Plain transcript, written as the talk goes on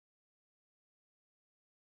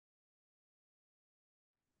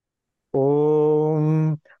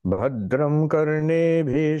भद्रं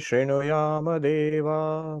कर्णेभिः शृणुयाम देवा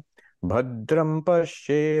भद्रं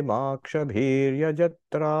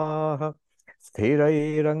पश्येमाक्षभिर्यजत्राः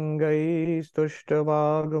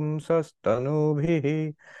स्थिरैरङ्गैस्तुष्टवागुंसस्तनूभिः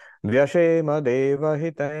व्यशेम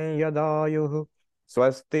देवहितं यदायुः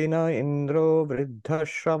स्वस्ति न इन्द्रो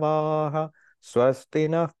वृद्धश्रवाः स्वस्ति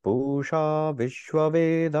नः पूषा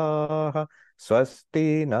विश्ववेदाः स्वस्ति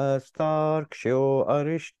नस्तार्क्ष्यो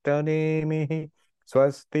अरिष्टनेमिः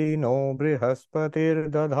स्वस्ति no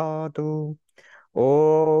बृहस्पतिर्दधातु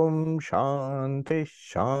Om Shanti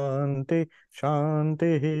Shanti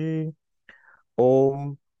Shanti.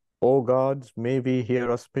 Om, O gods, may we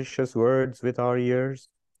hear auspicious words with our ears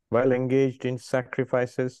while engaged in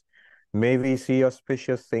sacrifices. May we see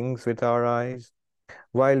auspicious things with our eyes.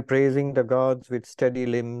 While praising the gods with steady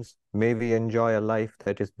limbs, may we enjoy a life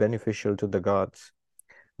that is beneficial to the gods.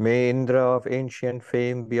 May Indra of ancient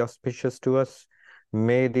fame be auspicious to us.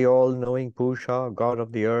 May the all-knowing Pusha, god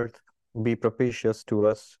of the earth, be propitious to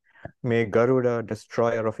us. May Garuda,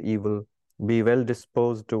 destroyer of evil, be well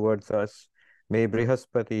disposed towards us. May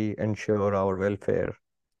Brihaspati ensure our welfare.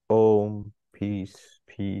 Om, peace,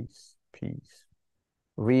 peace, peace.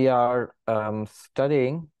 We are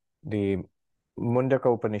studying the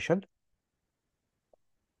Mundaka Upanishad,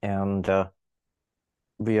 and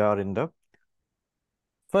we are in the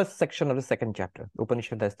first section of the second chapter.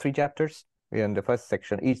 Upanishad has 3 chapters. We are in the first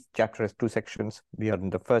section. Each chapter has 2 sections. We are in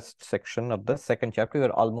the first section of the second chapter. We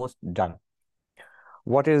are almost done.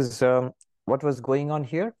 What was going on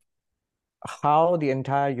here? How the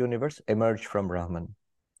entire universe emerged from Brahman.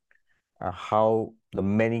 How the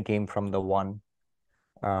many came from the one.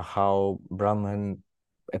 How Brahman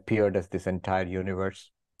appeared as this entire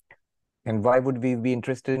universe. And why would we be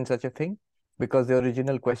interested in such a thing? Because the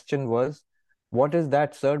original question was, what is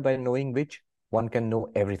that, sir, by knowing which one can know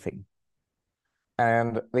everything?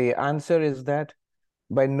 And the answer is that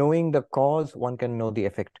by knowing the cause, one can know the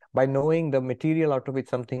effect. By knowing the material out of which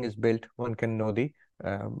something is built, one can know the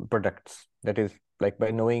products. That is, like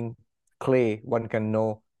by knowing clay, one can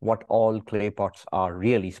know what all clay pots are,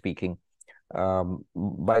 really speaking.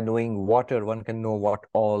 By knowing water, one can know what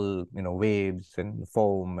all waves and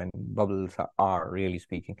foam and bubbles are, really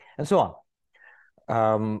speaking, and so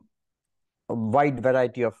on. A wide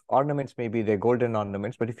variety of ornaments, maybe they're golden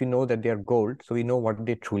ornaments, but if you know that they are gold, so we know what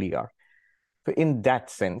they truly are. So in that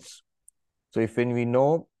sense, so when we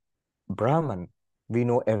know Brahman, we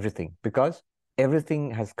know everything, because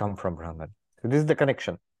everything has come from Brahman. So this is the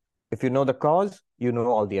connection. If you know the cause, you know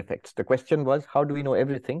all the effects. The question was, how do we know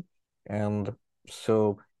everything? And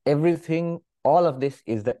so everything, all of this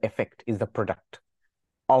is the effect, is the product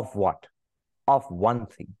of what? Of one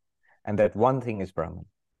thing. And that one thing is Brahman.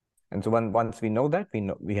 And so once we know that,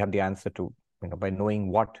 we have the answer to, by knowing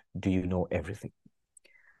what do you know everything.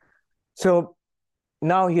 So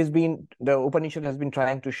now the Upanishad has been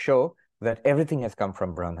trying to show that everything has come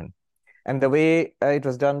from Brahman. And the way it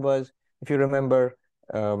was done was, if you remember,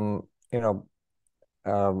 from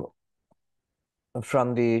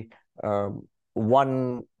the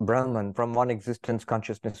one Brahman, from one existence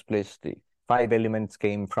consciousness place, the 5 elements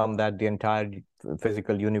came from that, the entire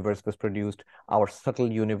physical universe was produced. Our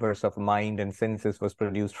subtle universe of mind and senses was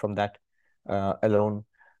produced from that alone.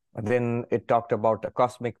 Then it talked about a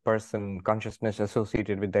cosmic person, consciousness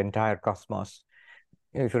associated with the entire cosmos.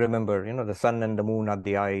 If you remember, the sun and the moon are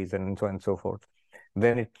the eyes, and so on and so forth.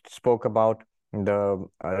 Then it spoke about the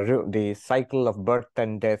cycle of birth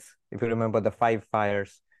and death. If you remember, the 5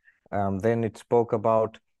 fires. Then it spoke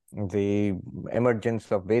about the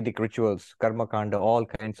emergence of Vedic rituals, karma kanda, all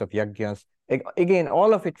kinds of yajnas. Again,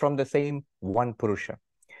 all of it from the same one Purusha.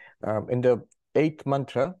 In the 8th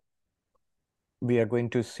mantra, we are going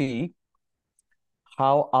to see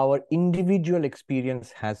how our individual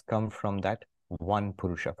experience has come from that one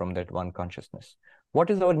Purusha, from that one consciousness. What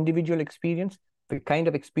is our individual experience? The kind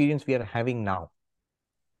of experience we are having now.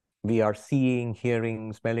 We are seeing,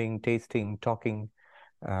 hearing, smelling, tasting, talking.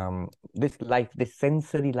 This life, this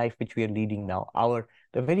sensory life which we are leading now,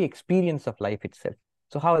 the very experience of life itself.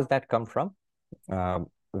 So how has that come from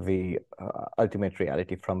the ultimate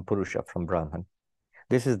reality, from Purusha, from Brahman?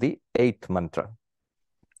 This is the 8th mantra.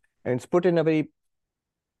 And it's put in a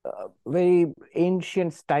very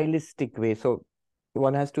ancient stylistic way. So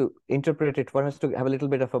one has to interpret it, one has to have a little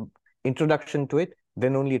bit of an introduction to it,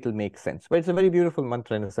 then only it will make sense. But it's a very beautiful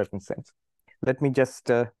mantra in a certain sense. Let me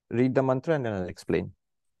just read the mantra and then I'll explain.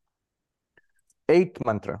 8th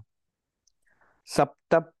mantra.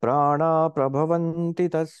 Sapta prana prabhavanti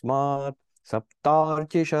tasmat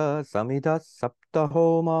saptarchisha samidha sapta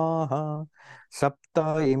homaha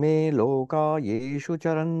sapta ime loka yeshu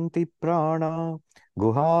charanti prana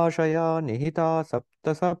Guhashaya nihita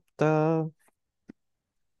sapta sapta.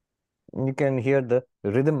 You can hear the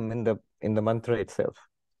rhythm in the mantra itself.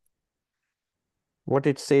 What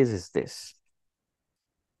it says is this.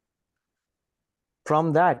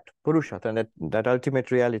 From that Purusha, and that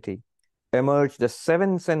ultimate reality, emerge the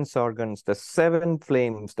 7 sense organs, the 7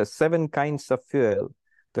 flames, the 7 kinds of fuel,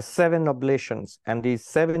 the 7 oblations, and these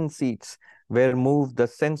 7 seats where move the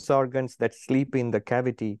sense organs that sleep in the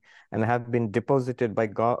cavity and have been deposited by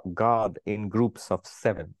God in groups of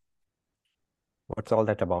 7. What's all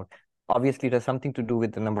that about? Obviously, it has something to do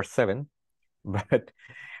with the number 7, but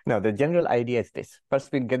now the general idea is this.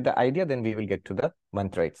 First, we'll get the idea, then we will get to the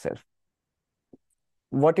mantra itself.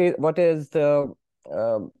 What is the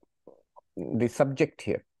subject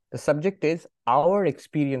here? The subject is our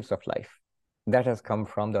experience of life that has come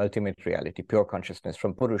from the ultimate reality, pure consciousness,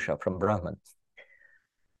 from Purusha, from Brahman.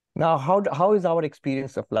 Now, how is our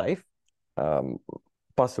experience of life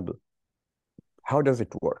possible? How does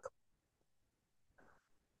it work?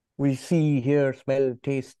 We see, hear, smell,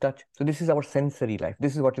 taste, touch. So this is our sensory life.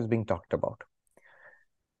 This is what is being talked about.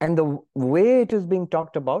 And the way it is being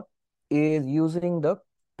talked about is using the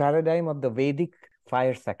paradigm of the Vedic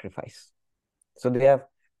fire sacrifice. So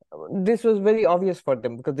this was very obvious for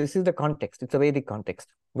them because this is the context. It's a Vedic context.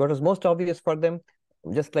 What was most obvious for them,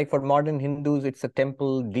 just like for modern Hindus, it's a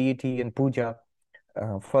temple, deity, and puja.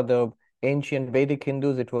 For the ancient Vedic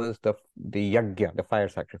Hindus, it was the yajna, the fire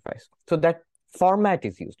sacrifice. So that format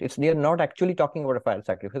is used. They are not actually talking about a fire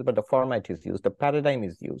sacrifice, but the format is used. The paradigm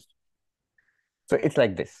is used. So it's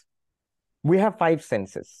like this. We have 5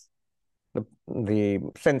 senses, the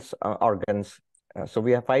sense organs. So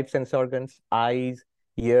we have 5 sense organs: eyes,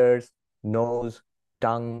 ears, nose,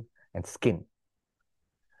 tongue, and skin.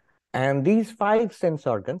 And these 5 sense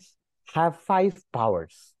organs have 5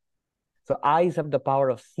 powers. So eyes have the power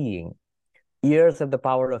of seeing, ears have the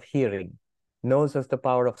power of hearing, nose has the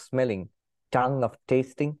power of smelling, tongue of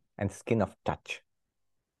tasting, and skin of touch.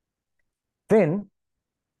 Then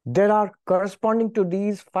there are, corresponding to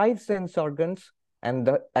these 5 sense organs and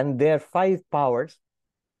their 5 powers,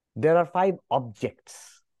 there are 5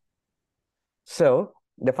 objects. So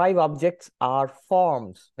the 5 objects are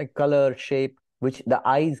forms, like color, shape, which the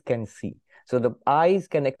eyes can see. So the eyes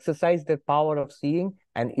can exercise their power of seeing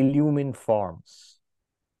and illumine forms.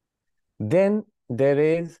 Then there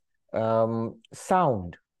is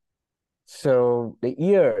sound. So the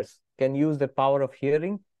ears can use the power of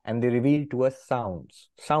hearing and they reveal to us sounds.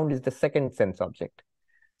 Sound is the second sense object.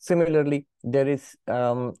 Similarly, there is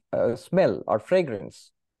smell or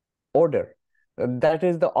fragrance, odor. That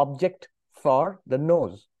is the object for the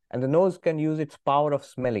nose. And the nose can use its power of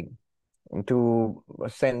smelling to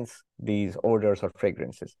sense these odors or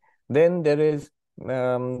fragrances. Then there is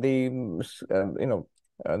the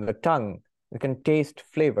tongue. You can taste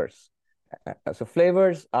flavors. So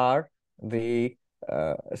flavors are the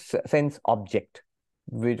sense object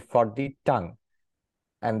for the tongue.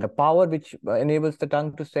 And the power which enables the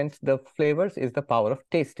tongue to sense the flavors is the power of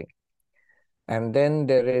tasting. And then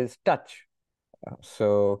there is touch.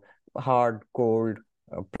 So hard, cold,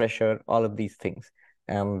 pressure, all of these things.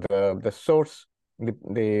 And the source, so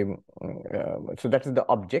that is the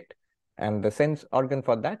object. And the sense organ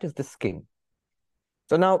for that is the skin.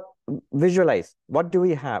 So now visualize, what do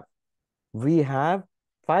we have? We have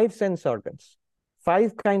 5 sense organs,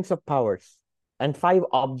 5 kinds of powers, and 5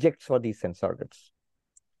 objects for these sense organs.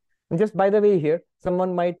 And just by the way here,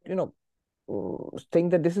 someone might,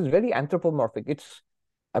 think that this is very anthropomorphic. It's,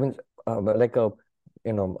 like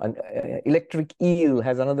an electric eel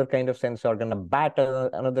has another kind of sense organ, a bat,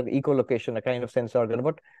 another echolocation, a kind of sense organ.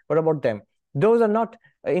 What about them? Those are not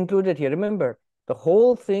included here. Remember, the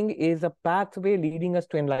whole thing is a pathway leading us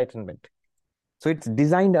to enlightenment. So it's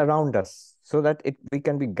designed around us so that we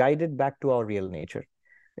can be guided back to our real nature.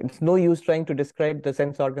 It's no use trying to describe the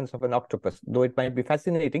sense organs of an octopus, though it might be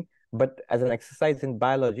fascinating, but as an exercise in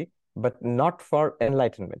biology, but not for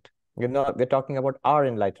enlightenment. We're talking about our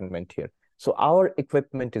enlightenment here. So our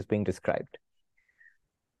equipment is being described.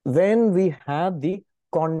 Then we have the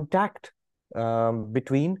contact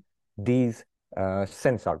between these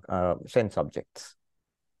sense objects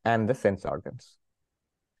and the sense organs.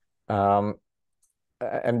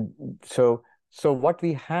 And so what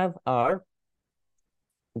we have are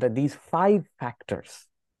these 5 factors.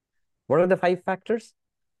 What are the 5 factors?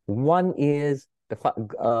 One is the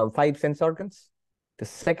 5 sense organs. The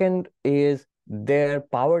second is their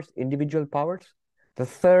powers, individual powers. The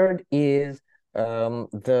third is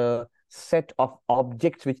the set of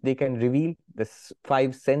objects which they can reveal, the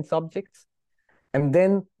 5 sense objects. And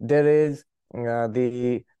then there is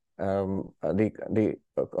the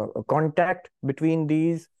contact between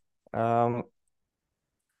these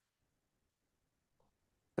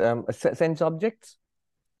sense objects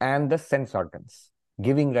and the sense organs,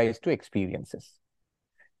 giving rise to experiences.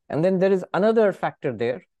 And then there is another factor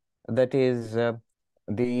there, that is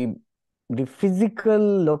the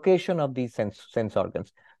physical location of these sense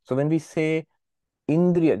organs. So when we say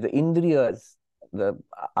indriya, the indriyas, the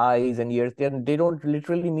eyes and ears, they don't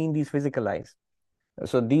literally mean these physical eyes.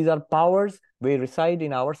 So these are powers which reside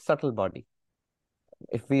in our subtle body.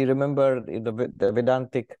 If we remember the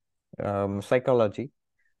Vedantic psychology,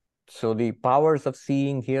 so the powers of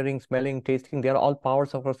seeing, hearing, smelling, tasting, they are all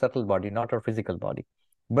powers of our subtle body, not our physical body.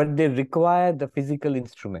 But they require the physical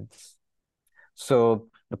instruments. So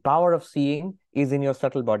the power of seeing is in your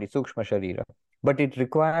subtle body, Sukshma Sharira, but it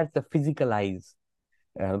requires the physical eyes.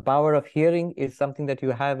 The power of hearing is something that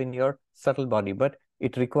you have in your subtle body, but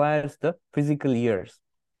it requires the physical ears.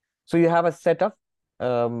 So you have a set of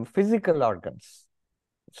physical organs.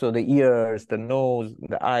 So the ears, the nose,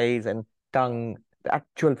 the eyes, and tongue, the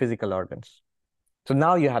actual physical organs. So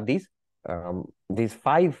now you have these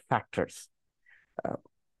 5 factors.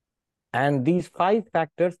 And these 5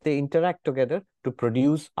 factors, they interact together to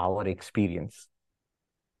produce our experience.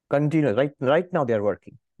 Continuous, right now they are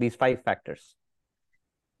working, these 5 factors.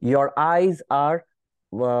 Your eyes are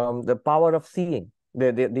the power of seeing.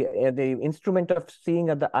 The instrument of seeing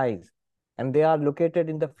are the eyes. And they are located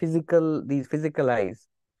in these physical eyes.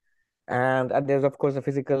 And there's, of course, a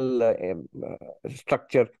physical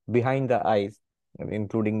structure behind the eyes,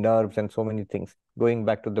 including nerves and so many things, going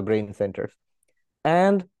back to the brain centers.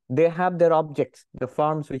 And they have their objects, the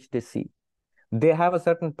forms which they see. They have a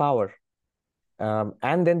certain power.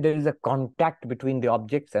 And then there is a contact between the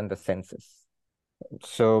objects and the senses.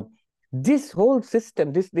 So this whole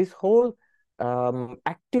system, this whole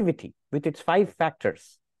activity with its 5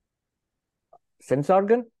 factors, sense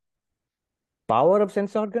organ, power of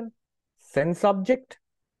sense organ, sense object,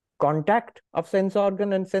 contact of sense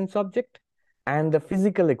organ and sense object, and the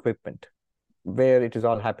physical equipment where it is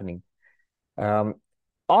all happening.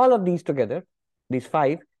 All of these together, these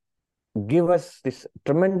 5, give us this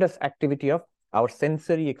tremendous activity of our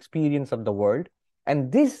sensory experience of the world.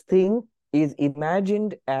 And this thing is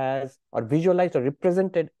imagined as, or visualized or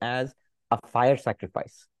represented as, a fire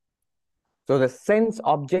sacrifice. So the sense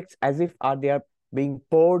objects, as if they are being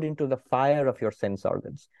poured into the fire of your sense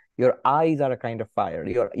organs. Your eyes are a kind of fire.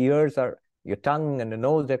 Your ears are, your tongue and the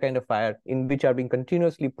nose are a kind of fire, in which are being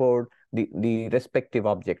continuously poured the respective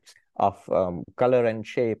objects of color and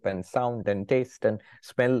shape and sound and taste and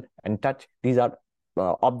smell and touch. These are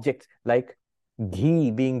objects like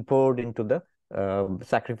ghee being poured into the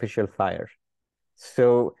sacrificial fire.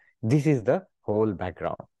 So this is the whole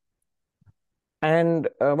background. And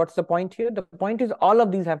what's the point here? The point is all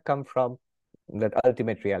of these have come from that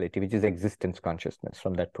ultimate reality, which is existence consciousness,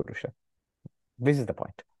 from that Purusha. This is the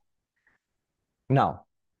point. Now,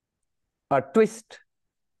 a twist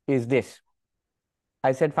is this.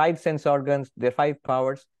 I said 5 sense organs, there are 5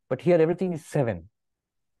 powers, but here everything is 7.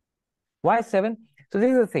 Why 7? So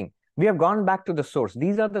this is the thing. We have gone back to the source.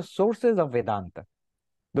 These are the sources of Vedanta,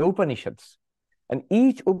 the Upanishads. And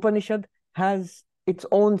each Upanishad has its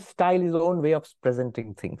own style, its own way of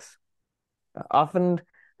presenting things. Often,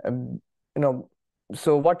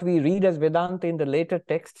 so what we read as Vedanta in the later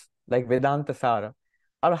texts, like Vedanta Sara,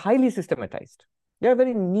 are highly systematized. They are a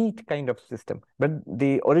very neat kind of system, but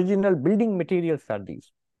the original building materials are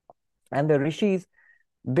these. And the rishis,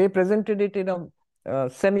 they presented it in a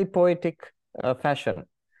semi-poetic fashion.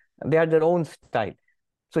 They had their own style.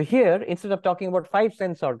 So here, instead of talking about 5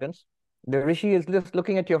 sense organs, the rishi is just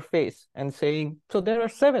looking at your face and saying, so there are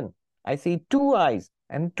 7. I see 2 eyes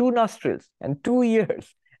and 2 nostrils and 2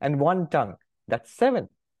 ears and 1 tongue. That's 7.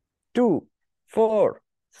 2, 4,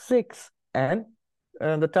 6, and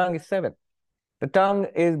the tongue is 7. The tongue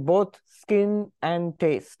is both skin and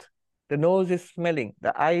taste. The nose is smelling.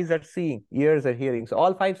 The eyes are seeing. Ears are hearing. So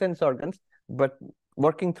all 5 sense organs, but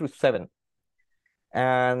working through 7.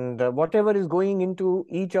 And whatever is going into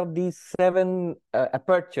each of these 7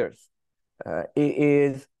 apertures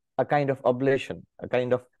is a kind of oblation, a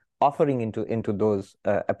kind of offering into those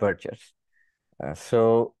apertures.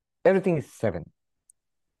 So everything is 7.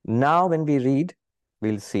 Now when we read,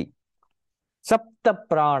 we'll see. Sapta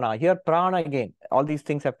prana. Here prana again. All these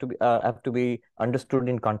things have to be understood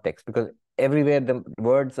in context, because everywhere the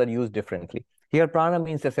words are used differently. Here prana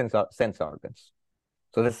means the sense organs.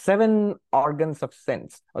 So the 7 organs of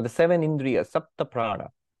sense, or the 7 indriyas, sapta prana.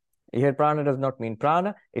 Here prana does not mean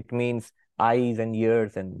prana, it means eyes and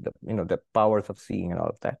ears and the powers of seeing and all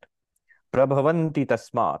of that. Prabhavanti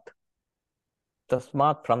tasmat.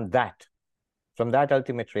 Tasmat, from that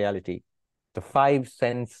ultimate reality, the 5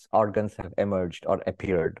 sense organs have emerged or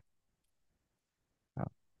appeared.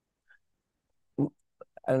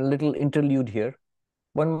 A little interlude here.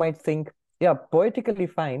 One might think, yeah, poetically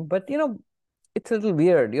fine, but it's a little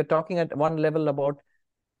weird. You're talking at one level about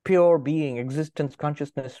pure being, existence,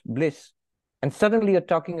 consciousness, bliss, and suddenly you're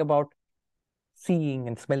talking about seeing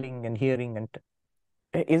and smelling and hearing, and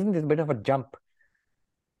isn't this a bit of a jump?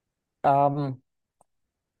 Not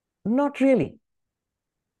really.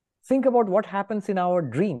 Think about what happens in our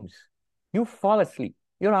dreams. You fall asleep,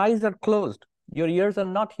 your eyes are closed, your ears are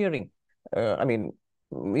not hearing.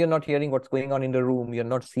 You're not hearing what's going on in the room, you're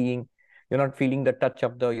not seeing, you're not feeling the touch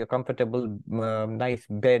of your comfortable, nice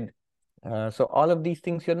bed. So all of these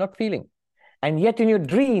things you're not feeling. And yet in your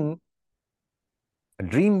dream, a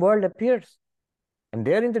dream world appears. And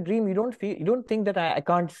there in the dream, you don't think that I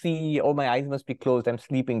can't see, oh, my eyes must be closed, I'm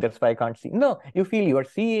sleeping, that's why I can't see. No, you feel you are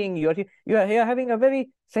seeing, you're having a very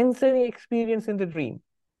sensory experience in the dream.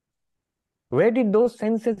 Where did those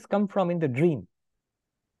senses come from in the dream?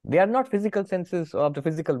 They are not physical senses of the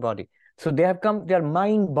physical body. So they are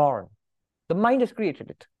mind born. The mind has created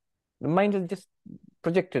it. The mind has just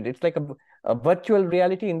projected. It's like a virtual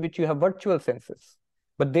reality in which you have virtual senses.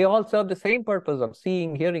 But they all serve the same purpose of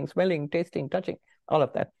seeing, hearing, smelling, tasting, touching, all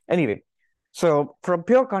of that. Anyway, so from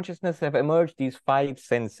pure consciousness have emerged these 5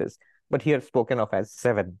 senses, but here spoken of as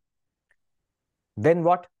 7. Then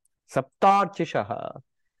what? Saptarchishaha.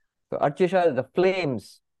 So Archisha is the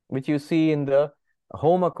flames which you see in the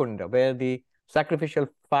Homa Kunda, where the sacrificial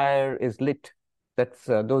fire is lit.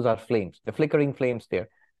 Those are flames, the flickering flames there.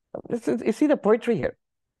 You see the poetry here.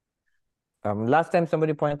 Last time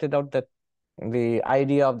somebody pointed out that the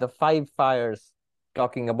idea of the 5 fires,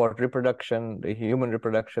 talking about reproduction, the human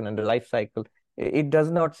reproduction and the life cycle, it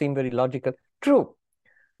does not seem very logical. True.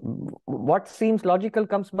 What seems logical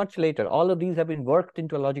comes much later. All of these have been worked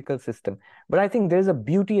into a logical system. But I think there's a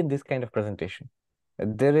beauty in this kind of presentation.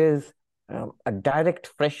 There is a direct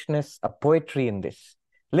freshness, a poetry in this.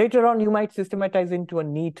 Later on, you might systematize into a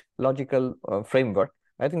neat logical framework.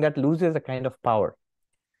 I think that loses a kind of power.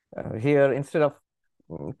 Here, instead of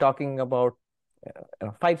talking about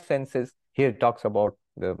 5 senses, here it talks about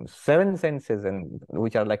the 7 senses, and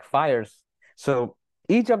which are like fires. So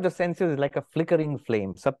each of the senses is like a flickering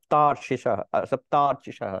flame. Saptarchisha,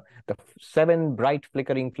 the 7 bright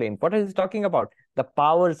flickering flames. What is he talking about? The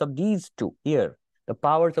powers of these 2 here. The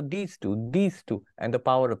powers of these 2, and the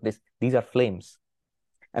power of this. These are flames.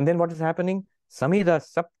 And then what is happening? Samida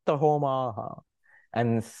sapta homaha.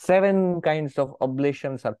 And 7 kinds of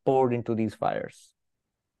oblations are poured into these fires.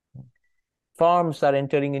 Forms are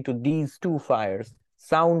entering into these 2 fires.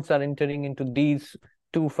 Sounds are entering into these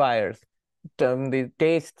 2 fires. The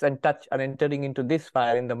tastes and touch are entering into this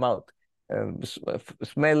fire in the mouth.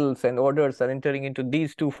 Smells and odors are entering into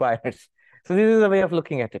these 2 fires. So this is a way of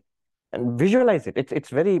looking at it. And visualize it. It's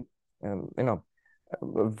very,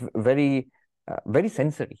 very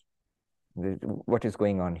sensory, what is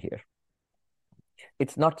going on here.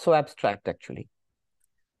 It's not so abstract, actually.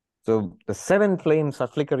 So the 7 flames are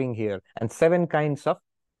flickering here, and 7 kinds of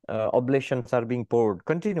oblations are being poured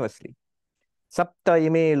continuously. Sapta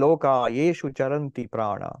ime loka yeshu charanti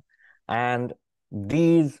prana. And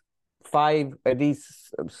these 7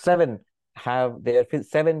 have their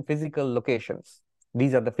 7 physical locations.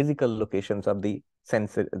 These are the physical locations of the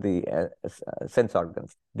sense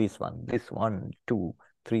organs. This 1, 2,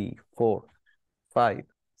 3, 4, 5,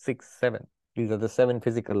 6, 7. These are the 7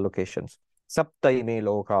 physical locations. Sapta ime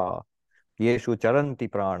loka yeshu charanti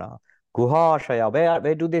prana. Guhashaya.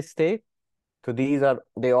 Where do they stay? So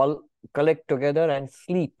they all collect together and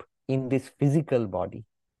sleep in this physical body.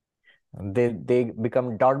 They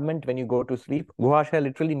become dormant when you go to sleep. Guhashaya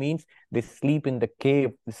literally means they sleep in the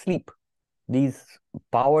cave, sleep. These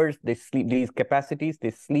powers, they sleep, these capacities,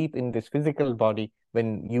 they sleep in this physical body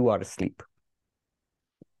when you are asleep.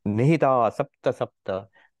 Nihita sapta sapta.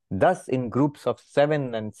 Thus, in groups of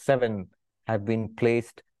 7 and 7 have been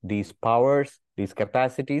placed these powers, these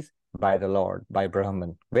capacities by the Lord, by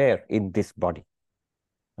Brahman. Where? In this body.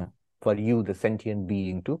 For you, the sentient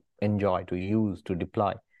being, to enjoy, to use, to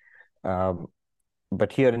deploy.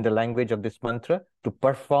 But here in the language of this mantra, to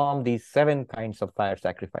perform these 7 kinds of fire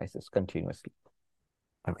sacrifices continuously.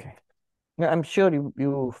 Okay. Now, I'm sure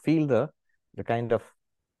you feel the kind of,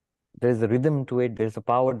 there's a rhythm to it, there's a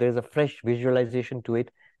power, there's a fresh visualization to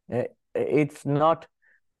it. It's not,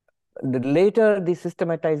 later the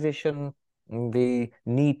systematization, the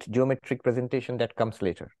neat geometric presentation, that comes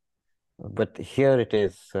later. But here it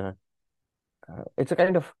is, it's a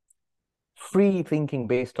kind of free thinking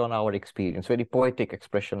based on our experience, very poetic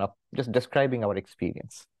expression of just describing our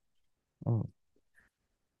experience.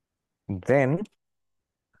 Then,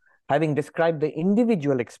 having described the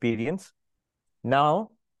individual experience, now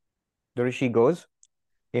the Rishi goes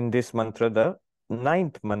in this mantra, the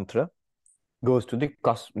ninth mantra, goes to the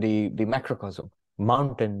macrocosm.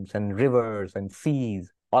 Mountains and rivers and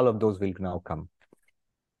seas, all of those will now come.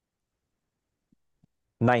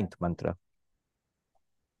 Ninth mantra.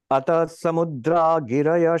 Ata samudra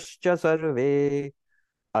girayascha sarve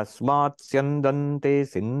अस्मात् स्यन्दन्ते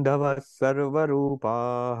सिन्धवः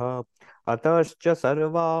सर्वरूपाः अतश्च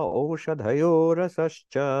सर्वा ओषधयो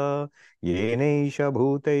रसश्च येनैष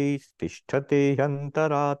भूतैस्तिष्ठते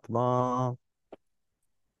ह्यन्तरात्मा.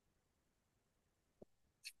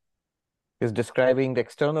 Is describing the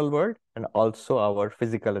external world and also our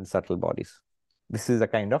physical and subtle bodies. This is a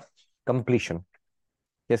kind of completion.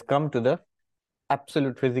 He has come to the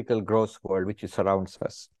absolute physical gross world which surrounds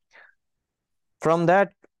us. From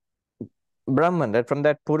that Brahman, from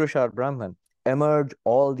that Purusha or Brahman, emerge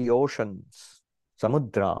all the oceans,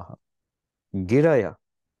 Samudra, Giraya,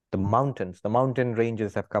 the mountain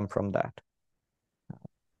ranges have come from that.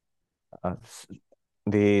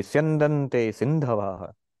 The Syandante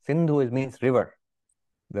Sindhava, Sindhu means river.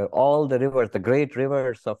 All the rivers, the great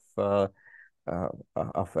rivers of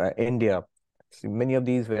India, many of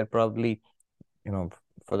these were probably,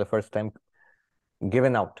 for the first time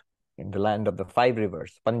given out in the land of the 5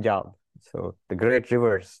 rivers, Punjab. So the great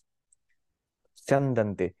rivers,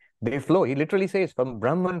 Chandante, they flow. He literally says, from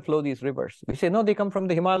Brahman flow these rivers. We say, no, they come from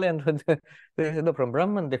the Himalayas. They say, no, from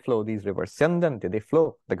Brahman they flow these rivers. Chandante, they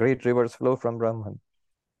flow. The great rivers flow from Brahman.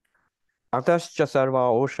 Atascha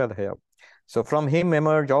sarva oshadhaya. So from him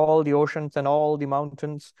emerge all the oceans and all the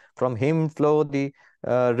mountains. From him flow the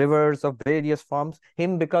rivers of various forms.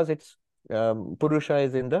 Him, because it's Purusha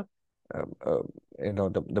is in the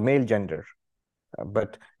the male gender.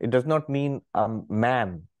 But it does not mean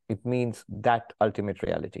man. It means that ultimate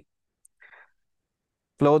reality.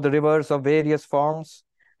 Flow the rivers of various forms,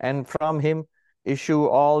 and from him issue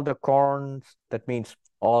all the corns, that means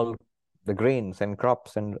all the grains and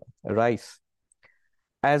crops and rice,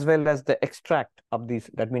 as well as the extract of these.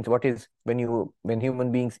 That means what is when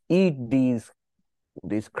human beings eat these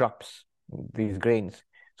crops, these grains.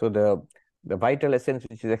 So the vital essence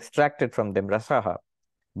which is extracted from them, rasaha,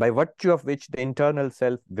 by virtue of which the internal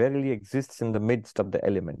self verily exists in the midst of the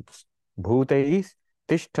elements. Bhutais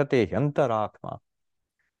tishthate antaratma.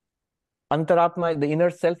 Antaratma, the inner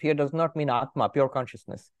self, here does not mean atma, pure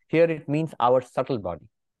consciousness. Here it means our subtle body.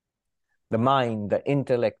 The mind, the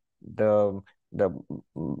intellect, the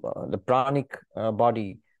pranic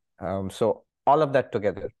body. So all of that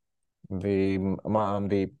together. The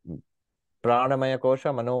Pranamaya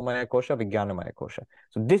kosha, Manomaya kosha, Vijnanamaya kosha.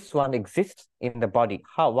 So this one exists in the body.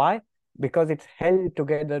 How? Why? Because it's held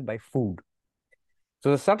together by food. So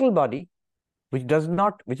the subtle body, which is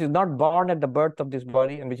not born at the birth of this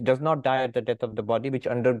body and which does not die at the death of the body, which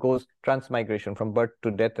undergoes transmigration from birth to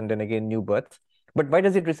death and then again new births. But why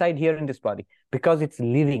does it reside here in this body? Because it's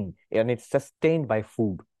living and it's sustained by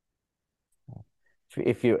food.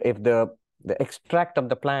 If the extract of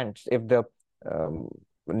the plants, if the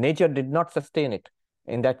nature did not sustain it,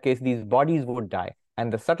 in that case these bodies would die,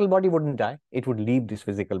 and the subtle body wouldn't die. It would leave this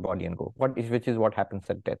physical body and go, which is what happens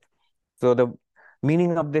at death. So the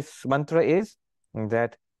meaning of this mantra is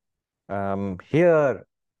that here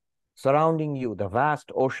surrounding you, the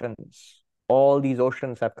vast oceans, all these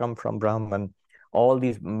oceans have come from Brahman. All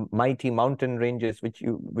these mighty mountain ranges which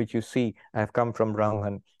you see have come from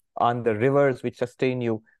Brahman. And the rivers which sustain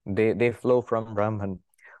you, they flow from Brahman.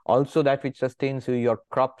 Also that which sustains you, your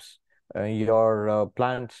crops, your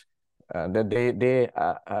plants, they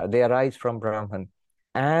arise from Brahman.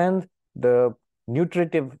 And the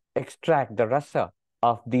nutritive extract, the rasa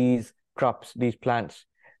of these crops, these plants,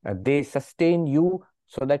 they sustain you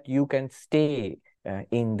so that you can stay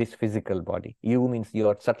in this physical body. You means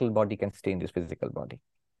your subtle body can stay in this physical body.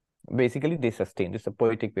 Basically, they sustain. This is a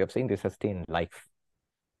poetic way of saying they sustain life.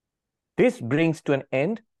 This brings to an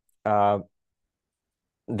end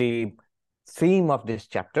the theme of this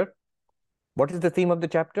chapter. What is the theme of the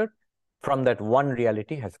chapter? From that one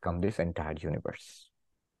reality has come this entire universe.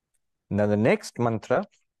 Now the next mantra,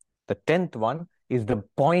 the 10th one, is the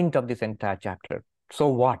point of this entire chapter. So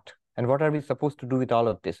what? And what are we supposed to do with all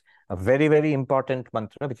of this? A very, very important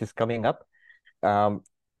mantra which is coming up.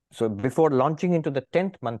 So before launching into the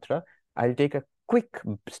 10th mantra, I'll take a quick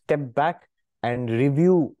step back and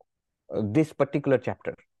review this particular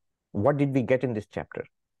chapter. What did we get in this chapter?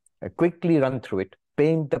 I quickly run through it,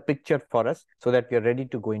 paint the picture for us so that we are ready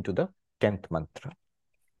to go into the 10th mantra.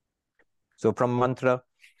 So from mantra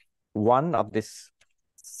 1 of this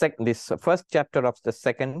first chapter of the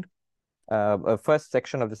first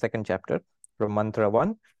section of the second chapter, from mantra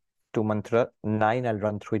 1 to mantra 9, I'll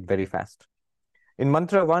run through it very fast. In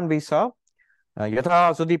mantra 1, we saw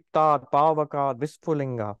Yatha Sudiptat Pavakat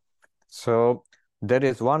Vispulinga. So there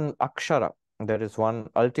is one akshara, there is one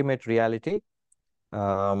ultimate reality,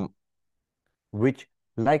 which,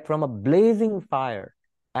 like from a blazing fire,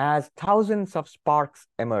 as thousands of sparks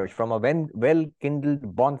emerge from a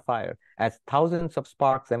well-kindled bonfire, as thousands of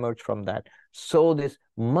sparks emerge from that, so this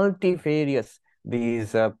multifarious,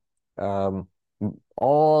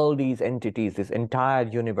 all these entities, this entire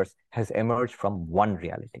universe has emerged from one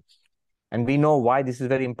reality. And we know why this is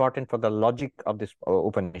very important for the logic of this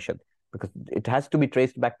Upanishad, because it has to be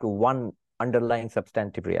traced back to one underlying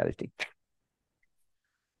substantive reality.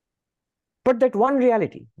 But that one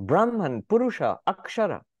reality, Brahman, Purusha,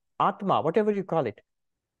 Akshara, Atma, whatever you call it,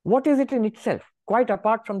 what is it in itself, quite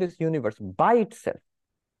apart from this universe, by itself?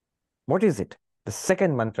 What is it? The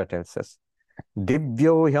second mantra tells us,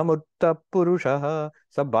 Divyo Hyamutta Purushaha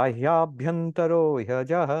Sabhahyabhyantaro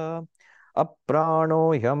Hyajaha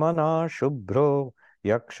Aprano Hyamana Shubhro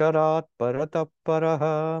Yaksharat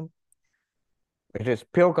Parataparaha. It is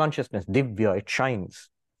pure consciousness, Divya, it shines.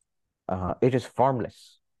 It is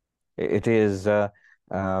formless. It is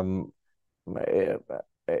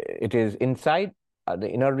inside the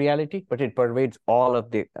inner reality, but it pervades all of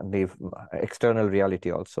the external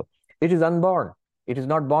reality also. It is unborn. It is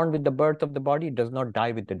not born with the birth of the body. It does not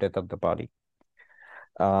die with the death of the body.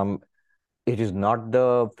 It is not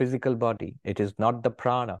the physical body. It is not the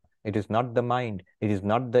prana. It is not the mind. It is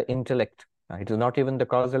not the intellect. It is not even the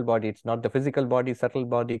causal body. It's not the physical body, subtle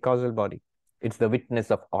body, causal body. It's the witness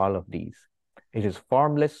of all of these. It is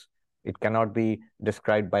formless. It cannot be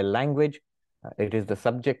described by language. It is the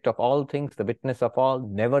subject of all things, the witness of all,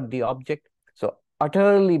 never the object. So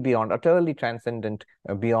utterly beyond, utterly transcendent,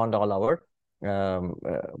 beyond all our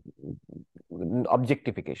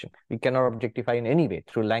objectification. We cannot objectify in any way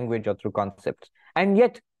through language or through concepts. And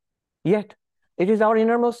yet, it is our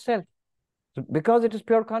innermost self. So because it is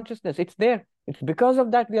pure consciousness, it's there. It's because of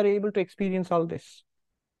that we are able to experience all this.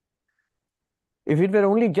 If it were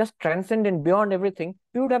only just transcendent beyond everything,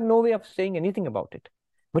 we would have no way of saying anything about it.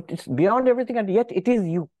 But it's beyond everything, and yet it is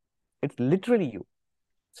you. It's literally you.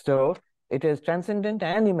 So it is transcendent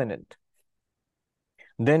and immanent.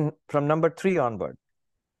 Then from number 3 onward,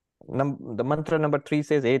 the mantra number 3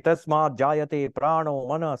 says, Etasmat jayate prano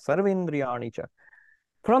mana sarvendriyani cha.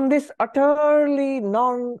 From this utterly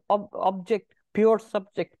non-object, pure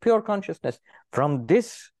subject, pure consciousness, from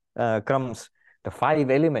this comes the 5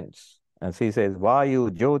 elements. As he says,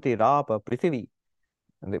 Vayu, Jyoti, Rapa, Prithivi,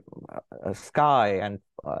 and the sky and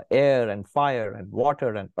air and fire and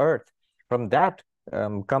water and earth. From that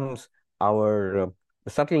comes our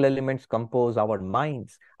subtle elements compose our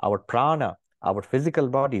minds, our prana, our physical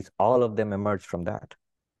bodies. All of them emerge from that.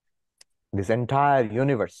 This entire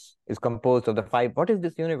universe is composed of the 5. What is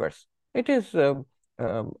this universe? It is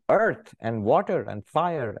earth and water and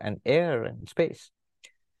fire and air and space.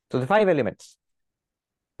 So the 5 elements.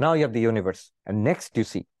 Now you have the universe. And next you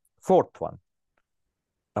see, 4th one,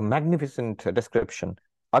 a magnificent description.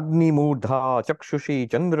 Agni Murdha Chakshushi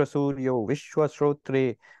Chandra Suryo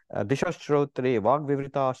Vishwashrotre Dishashrotre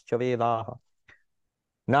Vagvivritascha Vedaha.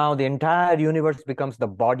 Now the entire universe becomes the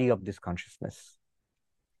body of this consciousness.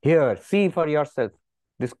 Here, see for yourself,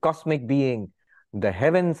 this cosmic being. The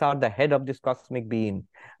heavens are the head of this cosmic being.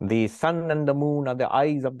 The sun and the moon are the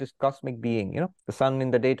eyes of this cosmic being. You know, the sun in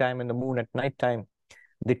the daytime and the moon at nighttime.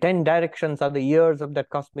 The 10 directions are the ears of that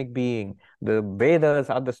cosmic being. The Vedas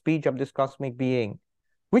are the speech of this cosmic being.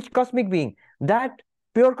 Which cosmic being? That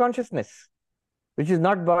pure consciousness, which is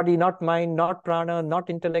not body, not mind, not prana,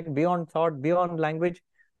 not intellect, beyond thought, beyond language,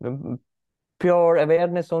 pure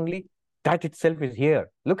awareness only. That itself is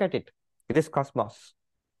here. Look at it. It is cosmos.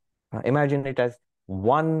 Imagine it as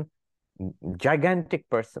one gigantic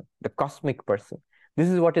person, the cosmic person. This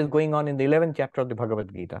is what is going on in the 11th chapter of the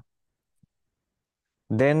Bhagavad Gita.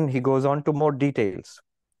 Then he goes on to more details.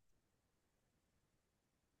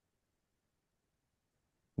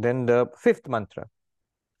 Then the 5th mantra,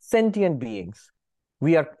 sentient beings.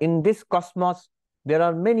 We are in this cosmos. There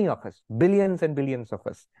are many of us, billions and billions of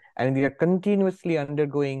us, and we are continuously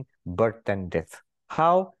undergoing birth and death.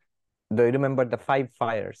 How? Remember the 5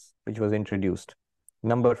 fires which was introduced.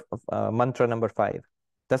 Mantra number 5.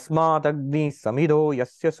 Tasmat agni samido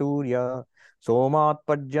yasya surya somat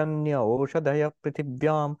pajanya oshadaya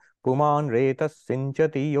prithivyam puman retas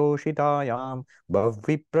sinchati yoshitayam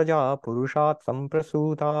bhavvi praja purushat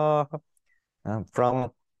samprasuta.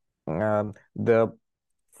 From the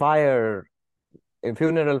fire a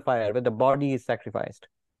funeral fire where the body is sacrificed.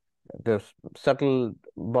 The subtle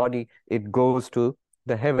body, it goes to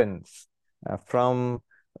the heavens. From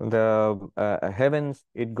the heavens,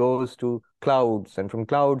 it goes to clouds, and from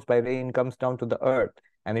clouds by rain comes down to the earth,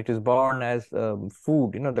 and it is born as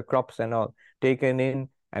food, the crops and all taken in,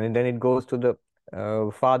 and then it goes to the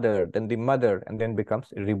father, then the mother, and then becomes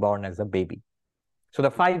reborn as a baby. So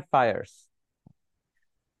the 5 fires,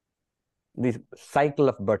 this cycle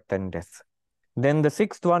of birth and death. Then the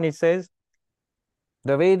 6th one, it says,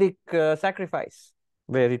 the Vedic sacrifice,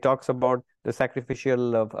 where he talks about the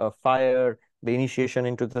sacrificial of fire, the initiation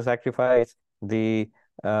into the sacrifice, the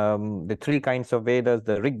 3 kinds of Vedas,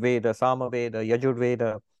 the Rig Veda, Sama Veda, Yajur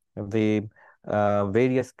Veda, the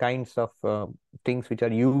various kinds of things which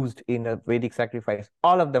are used in a Vedic sacrifice.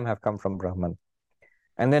 All of them have come from Brahman.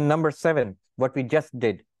 And then number 7, what we just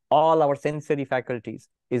did, all our sensory faculties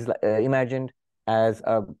is imagined as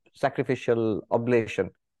a sacrificial oblation,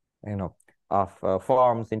 of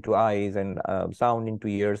forms into eyes and sound into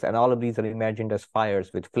ears, and all of these are imagined as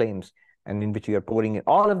fires with flames, and in which we are pouring in.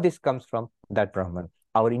 All of this comes from that Brahman,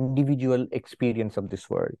 our individual experience of this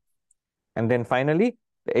world. And then finally,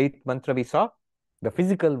 the 8th mantra we saw, the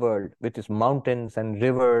physical world, which is mountains and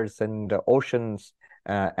rivers and oceans,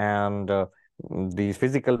 and these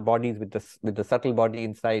physical bodies with the subtle body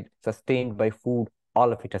inside, sustained by food,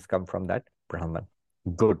 all of it has come from that Brahman.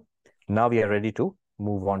 Good. Now we are ready to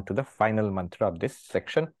move on to the final mantra of this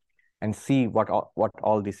section and see what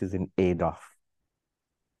all this is in aid of.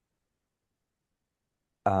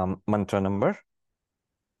 Mantra number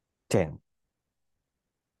 10.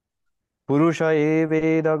 Purusha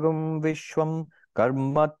evedagam vishwam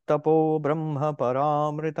karma tapo brahma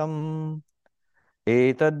paramritam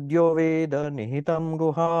etadyo veda nihitam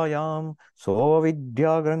guhayam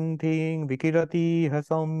sovidya granthing vikirati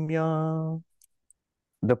hasamya.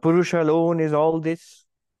 The Purusha alone is all this,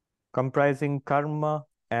 comprising karma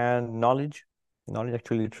and knowledge. Knowledge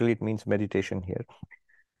actually literally it means meditation here.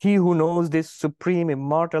 He who knows this supreme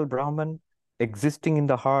immortal Brahman existing in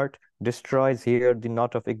the heart destroys here the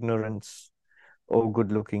knot of ignorance, O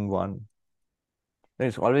good-looking one.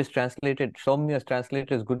 It's always translated, Soumya is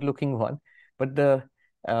translated as good-looking one, but the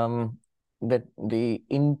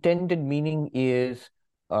intended meaning is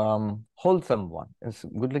wholesome one. It's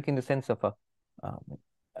good-looking in the sense of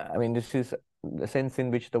this is the sense in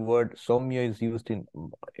which the word Soumya is used in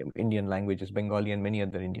Indian languages, Bengali and many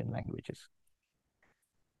other Indian languages.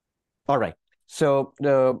 All right. So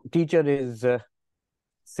the teacher is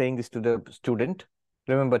saying this to the student.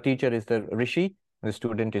 Remember, teacher is the Rishi, the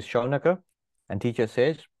student is Shaunaka, and teacher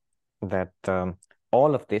says that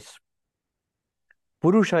all of this,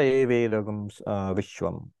 Purusha evedagam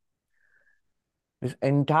vishwam, this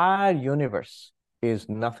entire universe is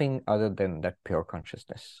nothing other than that pure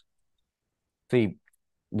consciousness. See,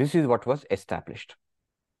 this is what was established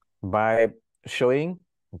by showing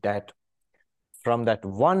that from that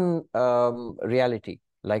one reality,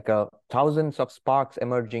 like thousands of sparks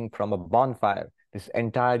emerging from a bonfire, this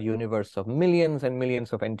entire universe of millions and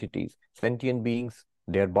millions of entities, sentient beings,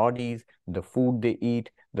 their bodies, the food they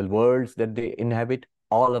eat, the worlds that they inhabit,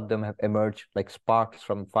 all of them have emerged like sparks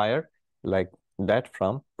from fire, like that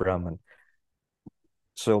from Brahman.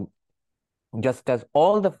 So just as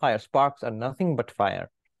all the fire sparks are nothing but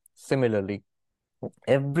fire, similarly,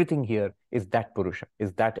 everything here is that Purusha,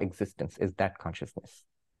 is that existence, is that consciousness.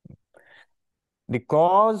 The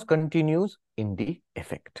cause continues in the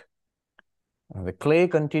effect. The clay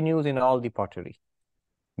continues in all the pottery.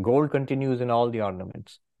 Gold continues in all the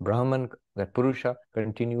ornaments. Brahman, that Purusha,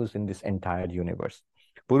 continues in this entire universe.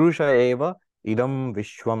 Purusha eva idam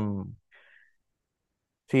vishwam.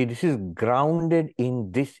 See, this is grounded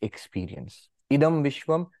in this experience. Idam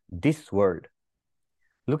vishwam, this world.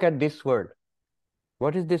 Look at this world.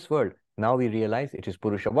 What is this world? Now we realize it is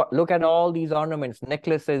Purusha. Look at all these ornaments,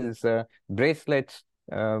 necklaces, bracelets,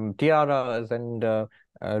 tiaras, and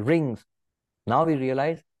rings. Now we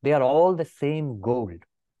realize they are all the same gold.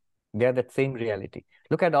 They are that same reality.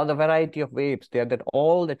 Look at all the variety of waves. They are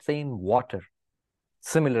all that same water.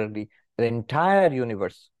 Similarly, the entire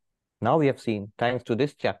universe, now we have seen, thanks to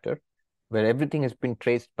this chapter, where everything has been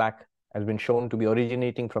traced back, has been shown to be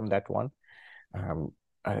originating from that one.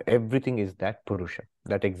 Everything is that Purusha,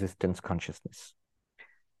 that existence consciousness.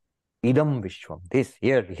 Idam Vishwam, this,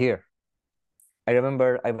 here. I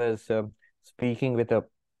remember I was speaking with a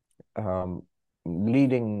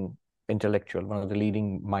leading intellectual, one of the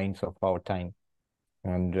leading minds of our time.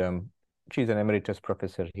 And she's an emeritus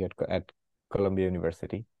professor here at Columbia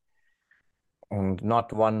University. And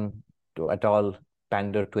not one to at all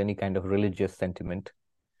pander to any kind of religious sentiment.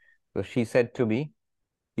 So she said to me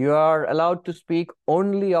You are allowed to speak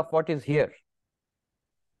only of what is here.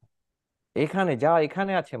 Ekhane ja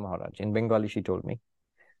ekhane ache Maharaj. In Bengali, she told me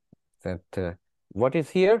that what is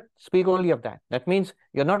here, speak only of that. That means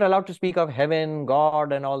you're not allowed to speak of heaven,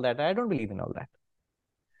 God, and all that. I don't believe in all that.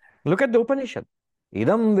 Look at the Upanishad.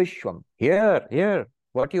 Idam Vishwam. Here.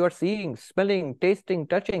 What you are seeing, smelling, tasting,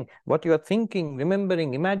 touching, what you are thinking,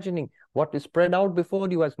 remembering, imagining, what is spread out before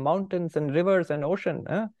you as mountains and rivers and ocean.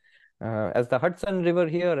 As the Hudson River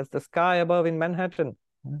here, as the sky above in Manhattan,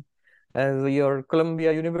 as your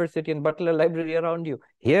Columbia University and Butler Library around you.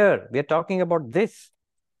 Here, we are talking about this.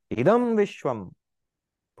 Idam Vishwam.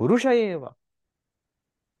 Purusha eva.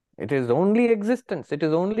 It is only existence. It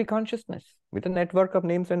is only consciousness with a network of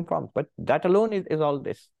names and forms. But that alone is all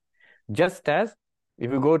this. Just as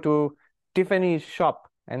if you go to Tiffany's shop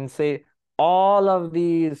and say, all of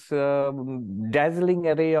these dazzling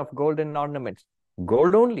array of golden ornaments,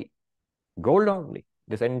 gold only, gold only.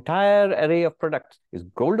 This entire array of products is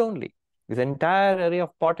gold only. This entire array of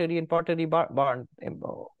pottery and pottery barn,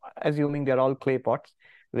 assuming they're all clay pots,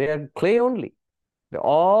 they are clay only.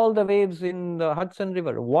 All the waves in the Hudson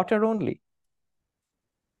River, water only.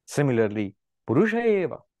 Similarly, Purusha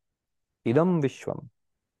eva, idam vishwam.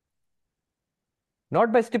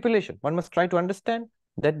 Not by stipulation. One must try to understand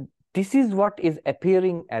that this is what is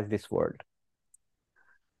appearing as this world.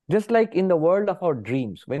 Just like in the world of our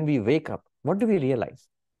dreams, when we wake up, what do we realize?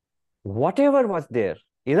 Whatever was there,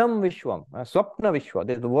 idam vishwam, swapna vishwa,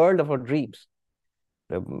 there's the world of our dreams.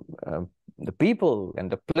 The people and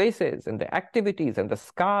the places and the activities and the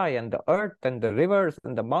sky and the earth and the rivers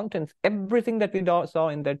and the mountains, everything that we saw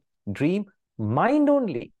in that dream, mind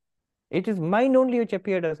only. It is mind only which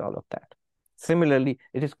appeared as all of that. Similarly,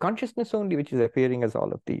 it is consciousness only which is appearing as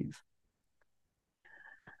all of these.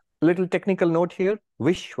 Little technical note here,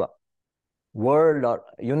 Vishwa, world or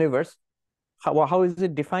universe. How is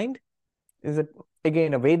it defined? Is it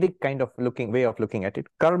again a Vedic kind of way of looking at it?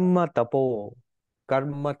 Karma tapo,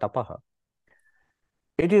 karma tapaha.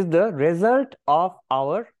 It is the result of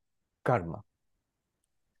our karma.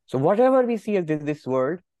 So whatever we see as this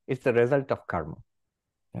world is the result of karma.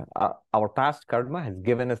 Our past karma has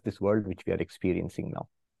given us this world which we are experiencing now.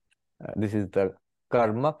 This is the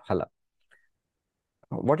karma phala.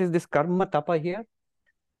 What is this karma tapa here?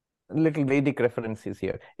 Little Vedic references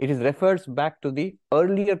here. It refers back to the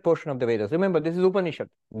earlier portion of the Vedas. Remember, this is Upanishad,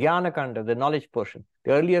 Jnana Kanda, the knowledge portion.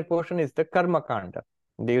 The earlier portion is the Karma Kanda,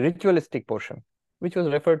 the ritualistic portion, which was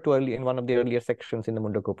referred to early in one of the earlier sections in the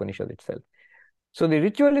Mundaka Upanishad itself. So the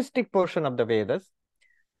ritualistic portion of the Vedas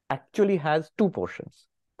actually has two portions,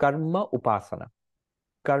 Karma Upasana.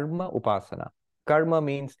 Karma Upasana. Karma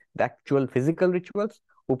means the actual physical rituals.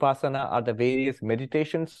 Upasana are the various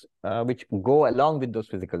meditations which go along with those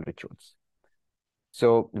physical rituals.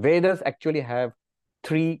 So Vedas actually have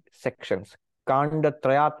three sections, Kanda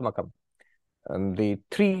Trayatmakam. The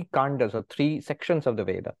three kandas or three sections of the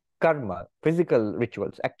Veda. Karma, physical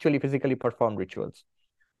rituals, actually physically performed rituals.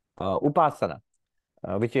 Upasana,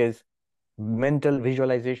 which is mental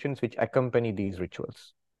visualizations which accompany these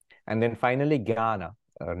rituals. And then finally, Jnana,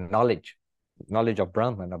 knowledge of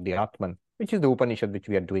Brahman, of the Atman, which is the Upanishad which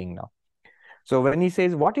we are doing now. So when he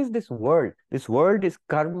says, what is this world? This world is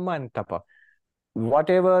karma and tapa.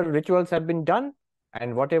 Whatever rituals have been done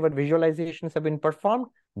and whatever visualizations have been performed,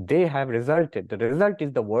 they have resulted. The result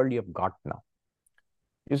is the world you have got now.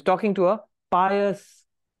 He's talking to a pious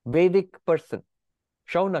Vedic person.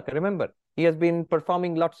 Shaunaka, remember, he has been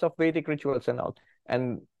performing lots of Vedic rituals and all.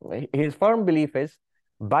 And his firm belief is,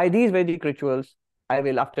 by these Vedic rituals,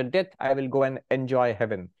 after death, I will go and enjoy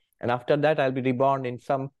heaven. And after that, I'll be reborn in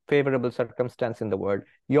some favorable circumstance in the world.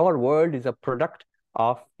 Your world is a product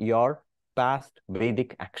of your past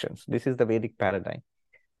Vedic actions. This is the Vedic paradigm.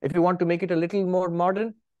 If you want to make it a little more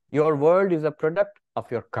modern, your world is a product of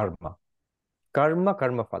your karma. Karma,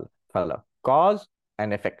 karma phala. Cause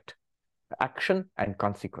and effect. Action and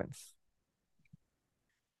consequence.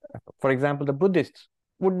 For example, the Buddhists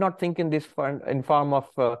would not think in this in form of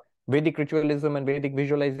Vedic ritualism and Vedic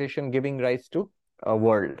visualization giving rise to a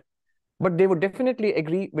world. But they would definitely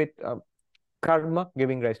agree with karma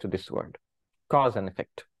giving rise to this world, cause and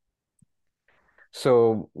effect.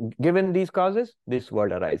 So given these causes, this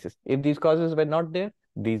world arises. If these causes were not there,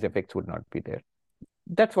 these effects would not be there.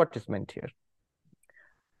 That's what is meant here.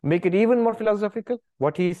 Make it even more philosophical.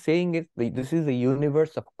 What he is saying is this is a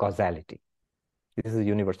universe of causality. This is a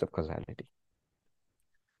universe of causality.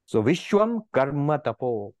 So Vishwam Karma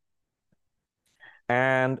Tapo.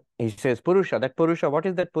 And he says Purusha. That Purusha, what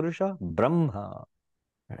is that Purusha? Brahma.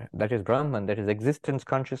 That is Brahman. That is existence,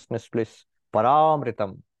 consciousness, bliss.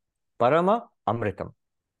 Paramritam. Parama Amritam.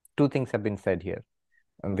 Two things have been said here.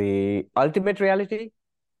 the ultimate reality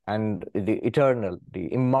and the eternal,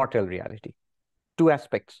 the immortal reality. Two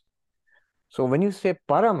aspects. So when you say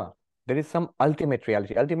Parama, there is some ultimate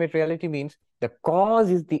reality. Ultimate reality means the cause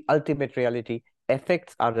is the ultimate reality,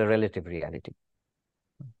 effects are the relative reality.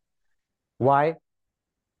 Why?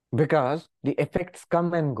 Because the effects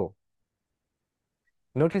come and go.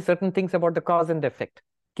 Notice certain things about the cause and effect.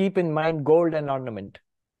 Keep in mind gold and ornament,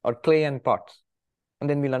 or clay and pots, and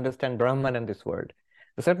then we'll understand Brahman and this world.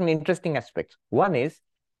 There are certain interesting aspects. One is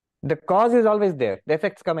the cause is always there, the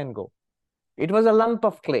effects come and go. It was a lump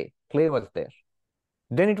of clay, clay was there.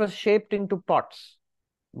 Then it was shaped into pots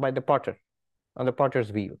by the potter on the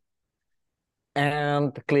potter's wheel,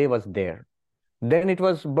 and the clay was there. Then it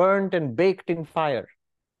was burnt and baked in fire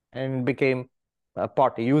and became a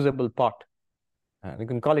pot, a usable pot. You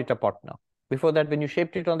can call it a pot now. Before that, when you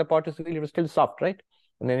shaped it on the potter's wheel, it was still soft, right?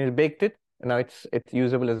 And then you baked it, and now it's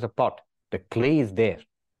usable as a pot. The clay is there.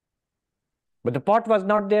 But the pot was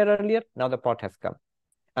not there earlier. Now the pot has come.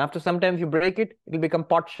 After sometimes you break it, it will become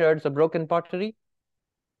potsherds or broken pottery.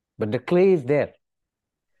 But the clay is there.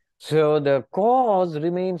 So the cause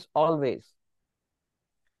remains always.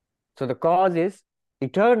 So the cause is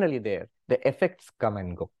eternally there. The effects come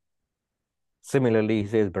and go. Similarly, he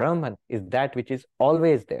says Brahman is that which is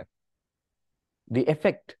always there. The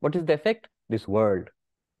effect, what is the effect? This world.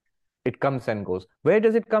 It comes and goes. Where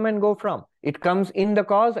does it come and go from? It comes in the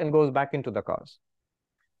cause and goes back into the cause.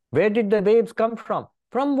 Where did the waves come from?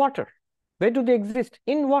 From water. Where do they exist?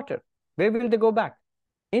 In water. Where will they go back?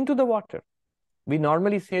 Into the water. We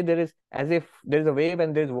normally say there is, as if there is a wave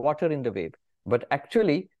and there is water in the wave. But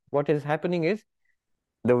actually, what is happening is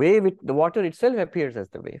the wave, the water itself appears as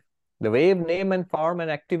the wave. The wave name and form and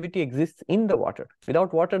activity exists in the water.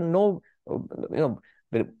 Without water, no,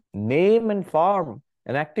 the name and form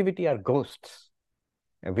and activity are ghosts.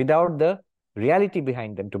 Without the reality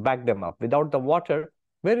behind them to back them up. Without the water,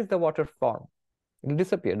 where is the water form? It will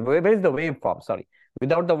disappear. Where is the wave form? Sorry.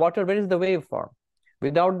 Without the water, where is the wave form?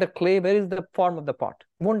 Without the clay, where is the form of the pot?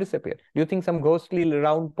 It won't disappear. Do you think some ghostly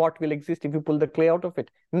round pot will exist if you pull the clay out of it?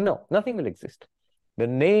 No, nothing will exist. The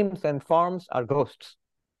names and forms are ghosts,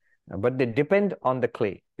 but they depend on the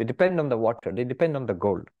clay. They depend on the water. They depend on the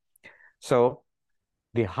gold. So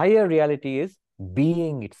the higher reality is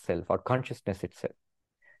being itself or consciousness itself.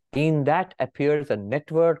 In that appears a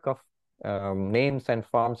network of names and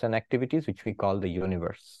forms and activities, which we call the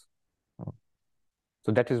universe.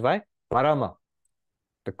 So that is why Parama,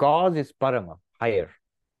 the cause is Parama, higher.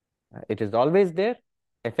 It is always there.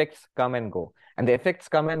 Effects come and go. And the effects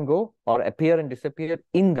come and go or appear and disappear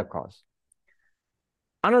in the cause.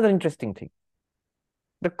 Another interesting thing.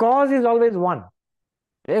 The cause is always one.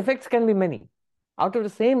 The effects can be many. Out of the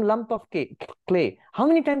same lump of clay, how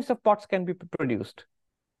many types of pots can be produced?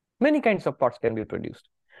 Many kinds of pots can be produced.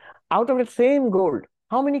 Out of the same gold,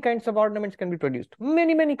 how many kinds of ornaments can be produced?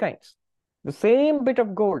 Many, many kinds. The same bit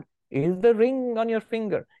of gold is the ring on your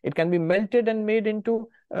finger. It can be melted and made into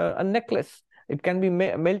a necklace. It can be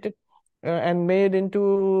melted and made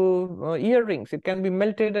into earrings. It can be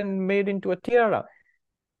melted and made into a tiara.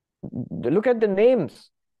 Look at the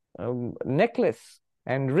names, necklace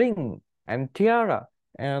and ring and tiara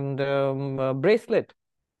and bracelet.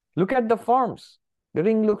 Look at the forms. The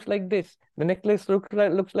ring looks like this. The necklace looks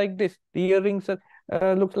like this. The earrings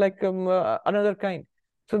looks like another kind.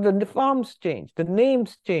 So the forms change. The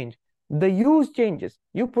names change. The use changes.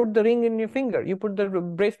 You put the ring in your finger. You put the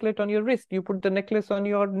bracelet on your wrist. You put the necklace on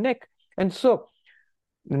your neck. And so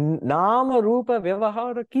Nama, Rupa,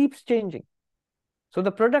 Vyavahara keeps changing. So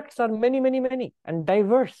the products are many, many, many and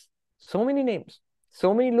diverse. So many names,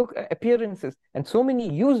 so many appearances, and so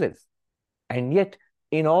many uses. And yet,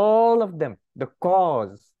 in all of them, the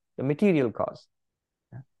cause, the material cause,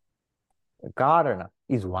 the Karana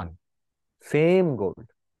is one. Same gold,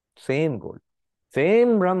 same gold,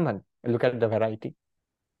 same Brahman. Look at the variety.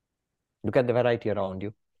 Look at the variety around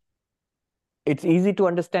you. It's easy to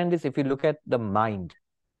understand this if you look at the mind.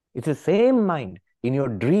 It's the same mind. In your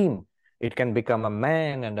dream, it can become a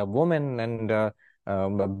man and a woman and a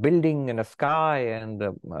building and a sky and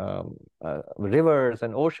rivers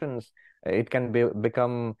and oceans. It can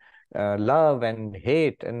become love and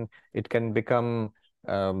hate, and it can become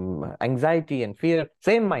anxiety and fear.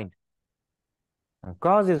 Same mind.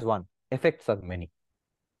 Cause is one, effects are many.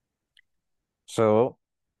 So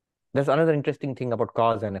there's another interesting thing about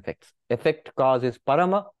cause and effects. Effect cause is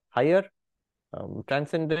Parama, higher,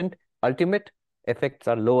 transcendent, ultimate. Effects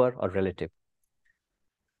are lower or relative.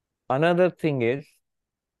 Another thing is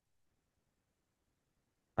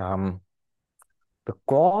the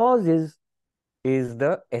cause is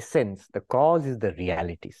the essence. The cause is the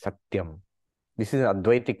reality, Satyam. This is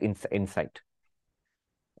Advaitic insight.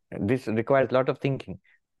 This requires a lot of thinking.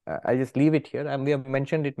 I'll just leave it here, and we have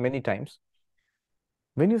mentioned it many times.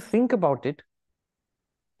 When you think about it,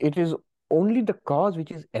 it is only the cause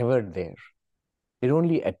which is ever there. It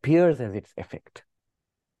only appears as its effect.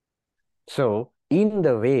 So, in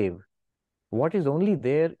the wave, what is only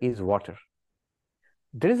there is water.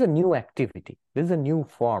 There is a new activity, there is a new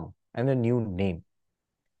form and a new name.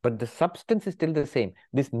 But the substance is still the same.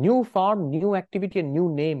 This new form, new activity, and new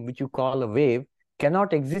name, which you call a wave,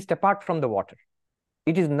 cannot exist apart from the water.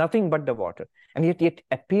 It is nothing but the water. And yet it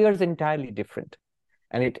appears entirely different.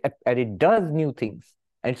 And it does new things.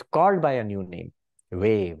 And it's called by a new name,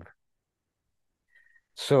 wave.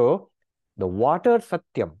 So, the water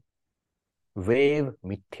Satyam, wave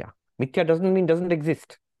Mithya. Mithya doesn't mean doesn't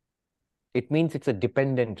exist. It means it's a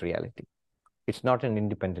dependent reality. It's not an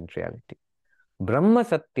independent reality. Brahma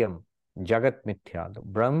Satyam, Jagat Mithya. The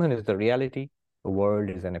Brahman is the reality, the world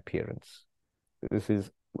is an appearance. This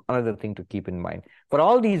is another thing to keep in mind. For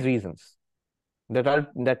all these reasons,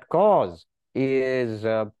 that cause is,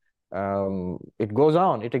 it goes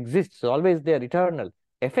on, it exists, always there, eternal.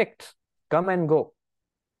 Effects come and go.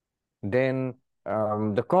 Then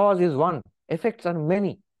the cause is one, effects are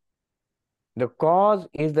many. The cause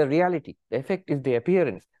is the reality, the effect is the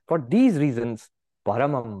appearance. For these reasons,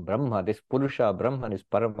 Paramam Brahma, this Purusha Brahman is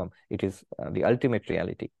Paramam. It is the ultimate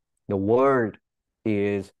reality. The world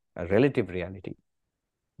is a relative reality.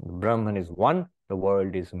 The Brahman is one, the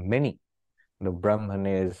world is many. The Brahman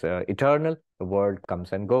is eternal, the world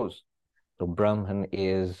comes and goes. The Brahman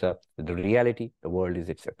is the reality, the world is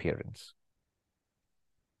its appearance.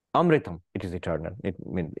 Amritam, it is eternal, it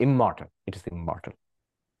means immortal, it is immortal.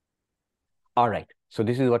 All right, so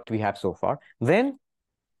this is what we have so far. Then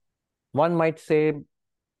one might say,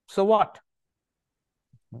 so what?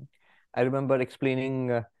 I remember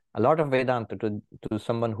explaining a lot of Vedanta to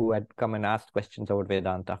someone who had come and asked questions about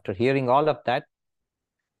Vedanta. After hearing all of that,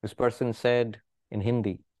 this person said in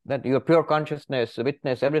Hindi that your pure consciousness,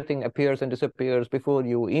 witness, everything appears and disappears before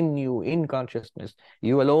you, in consciousness.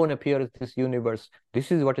 You alone appear as this universe.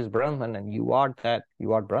 This is what is Brahman, and you are that,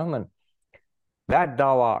 you are Brahman. That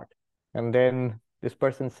thou art. And then this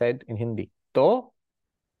person said in Hindi, so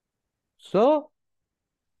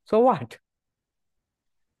what?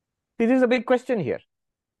 This is a big question here.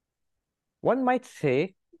 One might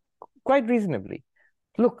say, quite reasonably,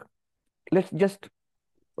 look, let's just,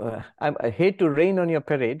 I hate to rain on your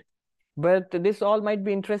parade, but this all might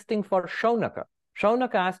be interesting for Shaunaka.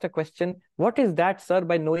 Shaunaka asked a question, what is that, sir,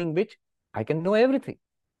 by knowing which I can know everything?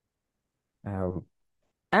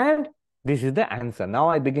 And this is the answer. Now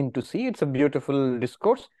I begin to see it's a beautiful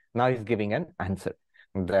discourse. Now he's giving an answer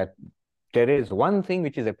that there is one thing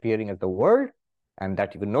which is appearing as the world, and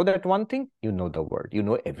that you know that one thing, you know the world, you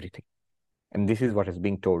know everything. And this is what is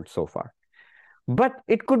being told so far. But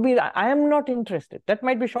it could be, I am not interested. That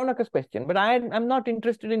might be Shaunaka's question, but I am not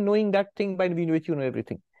interested in knowing that thing by which you know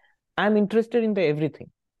everything. I'm interested in the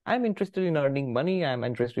everything. I'm interested in earning money. I'm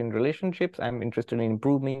interested in relationships. I'm interested in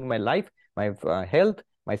improving my life, my health,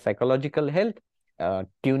 my psychological health,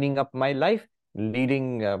 tuning up my life,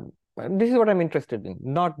 leading. This is what I'm interested in,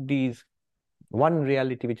 not these one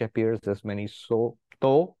reality which appears as many. So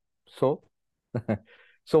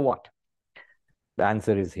what? The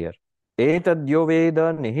answer is here. Etadyo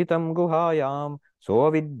veda nihitam guhayam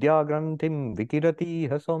soavidya granthim vikirati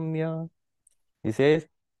hasomya. He says,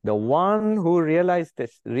 the one who realizes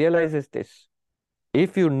this,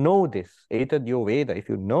 if you know this, etadyo veda, if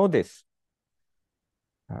you know this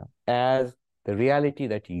as the reality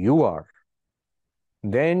that you are,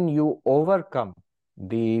 then you overcome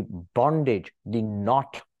the bondage, the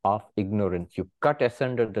knot of ignorance. You cut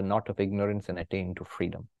asunder the knot of ignorance and attain to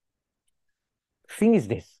freedom. Thing is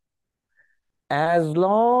this, as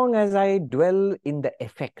long as I dwell in the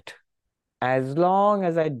effect, as long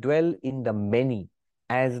as I dwell in the many,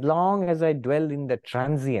 as long as I dwell in the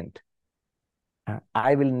transient,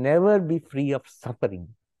 I will never be free of suffering.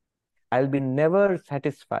 I'll be never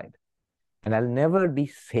satisfied, and I'll never be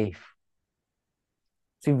safe.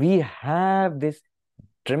 See, we have this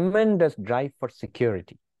tremendous drive for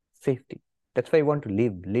security, safety. That's why I want to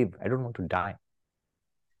live. I don't want to die.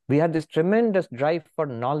 We have this tremendous drive for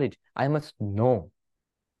knowledge. I must know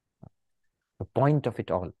the point of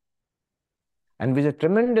it all. And with a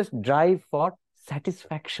tremendous drive for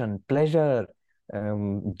satisfaction, pleasure,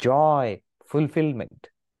 joy, fulfillment.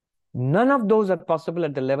 None of those are possible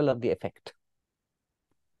at the level of the effect.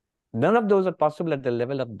 None of those are possible at the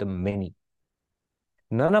level of the many.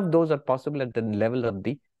 None of those are possible at the level of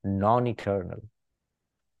the non-eternal.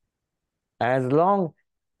 As long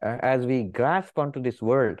as we grasp onto this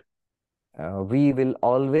world we will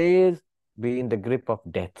always be in the grip of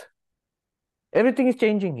death. Everything is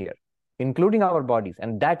changing here, including our bodies,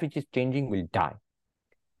 and that which is changing will die.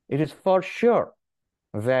 It is for sure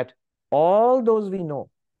that all those we know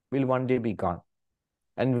will one day be gone.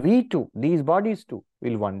 And we too, these bodies too,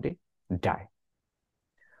 will one day die.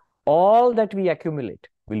 All that we accumulate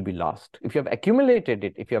will be lost. If you have accumulated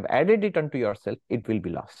it, if you have added it unto yourself, it will be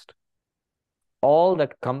lost. All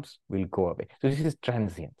that comes will go away. So this is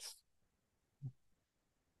transience.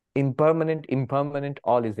 Impermanent, impermanent,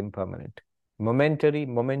 all is impermanent. Momentary,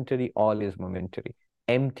 momentary, all is momentary.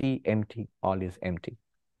 Empty, empty, all is empty.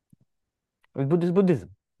 Buddhism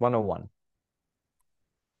 101.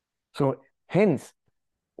 So hence,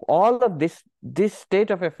 all of this state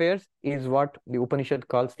of affairs is what the Upanishad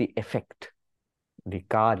calls the effect, the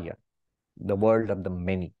karya, the world of the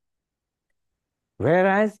many.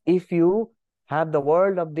 Whereas if you have the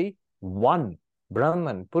world of the one,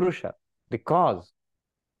 Brahman, Purusha, the cause,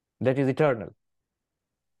 that is eternal,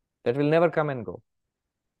 that will never come and go,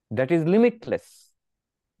 that is limitless,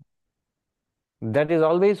 that is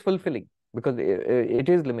always fulfilling, because it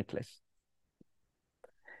is limitless.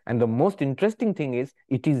 And the most interesting thing is,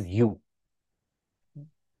 it is you.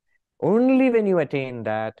 Only when you attain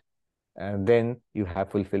that, then you have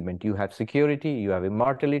fulfillment. You have security, you have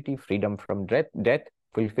immortality, freedom from death,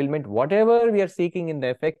 fulfillment. Whatever we are seeking in the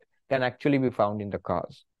effect can actually be found in the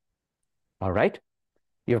cause. All right?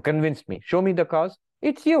 You've convinced me. Show me the cause.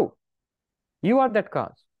 It's you. You are that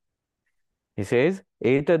cause. He says,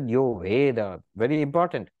 Etad yo Veda. Very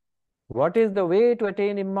important. What is the way to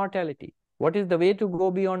attain immortality? What is the way to go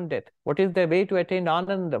beyond death? What is the way to attain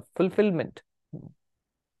ananda, fulfillment?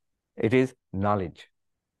 It is knowledge.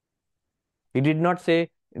 He did not say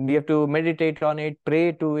we have to meditate on it,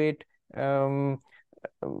 pray to it,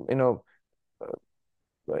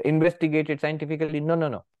 investigate it scientifically. No, no,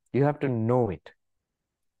 no. You have to know it.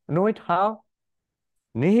 Know it how?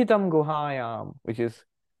 Nihitam guhayam, which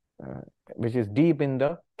is deep in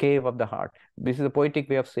the cave of the heart. This is a poetic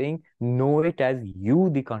way of saying, know it as you,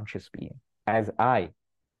 the conscious being, as I.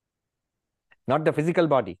 Not the physical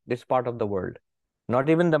body, this part of the world. Not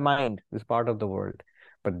even the mind, this part of the world.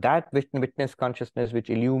 But that witness consciousness which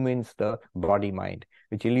illumines the body-mind,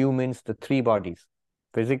 which illumines the three bodies,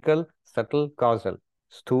 physical, subtle, causal,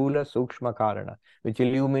 sthula, sukshma, karana, which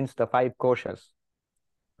illumines the five koshas,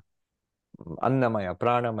 annamaya,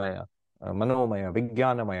 pranamaya, manomaya,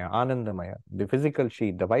 vijnanamaya, anandamaya, the physical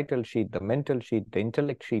sheath, the vital sheath, the mental sheath, the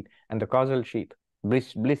intellect sheath, and the causal sheath,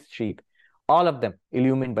 bliss sheath. All of them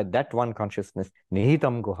illumined by that one consciousness,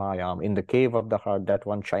 nihitam guhayam, in the cave of the heart, that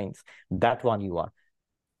one shines, that one you are.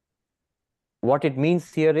 What it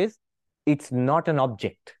means here is, it's not an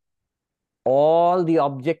object. All the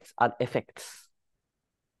objects are effects.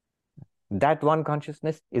 That one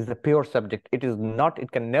consciousness is the pure subject. It is not,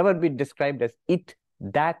 it can never be described as it,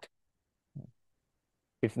 that.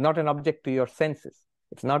 It's not an object to your senses.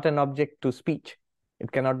 It's not an object to speech.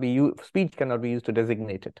 It cannot be used, speech cannot be used to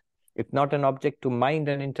designate it. It's not an object to mind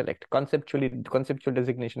and intellect. Conceptual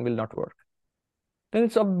designation will not work. Then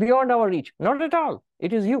it's beyond our reach. Not at all.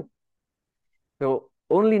 It is you. So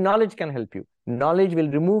only knowledge can help you. Knowledge will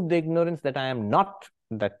remove the ignorance that I am not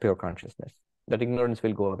that pure consciousness. That ignorance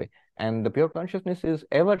will go away. And the pure consciousness is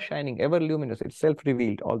ever shining, ever luminous. It's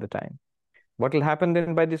self-revealed all the time. What will happen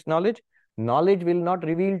then by this knowledge? Knowledge will not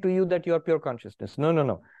reveal to you that you are pure consciousness. No, no,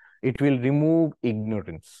 no. It will remove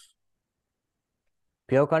ignorance.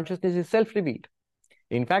 Pure consciousness is self-revealed.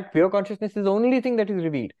 In fact, pure consciousness is the only thing that is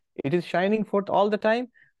revealed. It is shining forth all the time.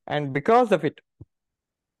 And because of it,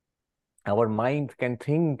 our mind can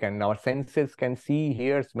think and our senses can see,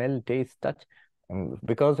 hear, smell, taste, touch. And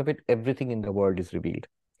because of it, everything in the world is revealed.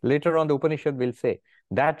 Later on, the Upanishad will say,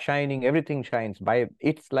 that shining, everything shines. By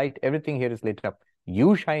its light, everything here is lit up.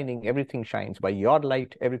 You shining, everything shines. By your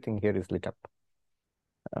light, everything here is lit up.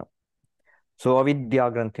 So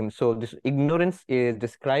avidya granthim. So this ignorance is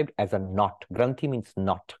described as a knot. Granthi means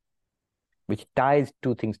knot, which ties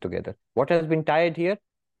two things together. What has been tied here?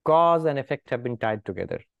 Cause and effect have been tied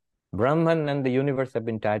together. Brahman and the universe have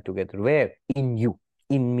been tied together. Where? In you,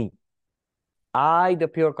 in me. I, the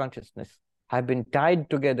pure consciousness, have been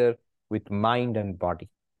tied together with mind and body.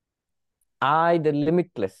 I, the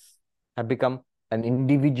limitless, have become an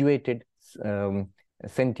individuated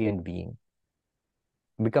sentient being.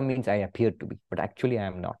 Become means I appear to be, but actually I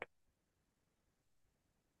am not.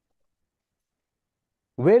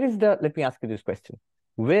 Where is the, let me ask you this question.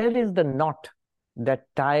 Where is the knot that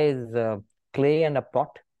ties clay and a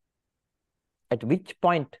pot? At which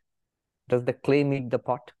point does the clay meet the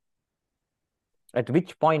pot? At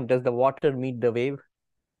which point does the water meet the wave?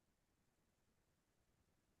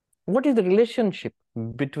 What is the relationship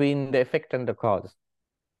between the effect and the cause?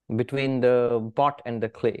 Between the pot and the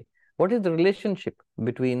clay? What is the relationship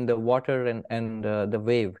between the water and the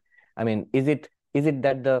wave? I mean, is it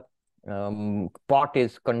that the pot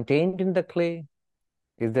is contained in the clay?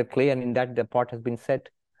 Is the clay and in that the pot has been set?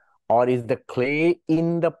 Or is the clay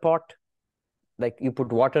in the pot? Like you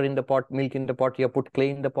put water in the pot, milk in the pot, you put clay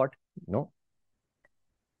in the pot? No.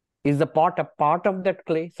 Is the pot a part of that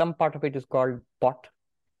clay? Some part of it is called pot?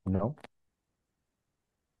 No.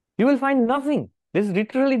 You will find nothing. There's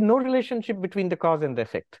literally no relationship between the cause and the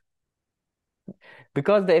effect.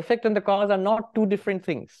 Because the effect and the cause are not two different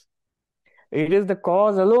things. It is the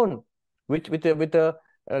cause alone, which with a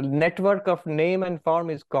network of name and form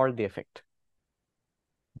is called the effect.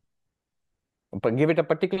 But give it a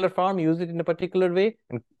particular form, use it in a particular way,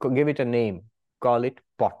 and give it a name. Call it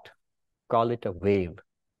pot. Call it a wave.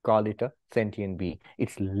 Call it a sentient being.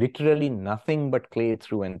 It's literally nothing but clay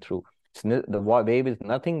through and through. The wave is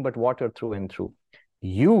nothing but water through and through.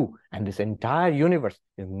 You and this entire universe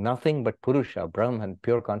is nothing but Purusha, Brahman,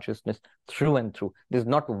 pure consciousness through and through. There's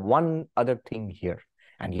not one other thing here.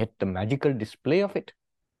 And yet the magical display of it,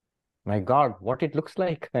 my God, what it looks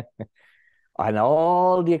like. And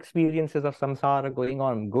all the experiences of samsara going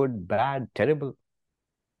on, good, bad, terrible,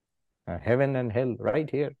 heaven and hell right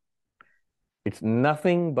here. It's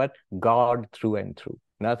nothing but God through and through.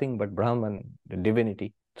 Nothing but Brahman, the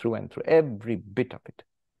divinity through and through, every bit of it.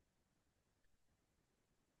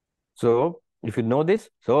 So, if you know this,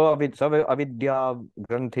 so avidya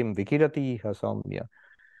granthim vikirati hasamya.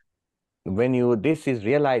 When this is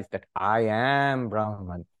realized that I am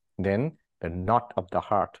Brahman, then the knot of the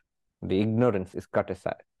heart, the ignorance is cut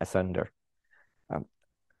asunder.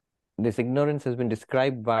 This ignorance has been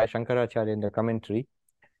described by Shankaracharya in the commentary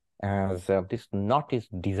as this knot is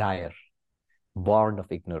desire, born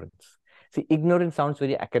of ignorance. See, ignorance sounds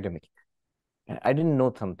very academic. I didn't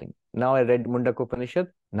know something. Now I read Mundaka Upanishad.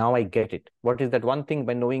 Now I get it. What is that one thing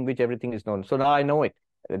by knowing which everything is known? So now I know it.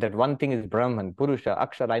 That one thing is Brahman, Purusha,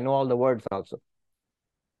 Akshar. I know all the words also.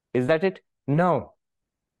 Is that it? No.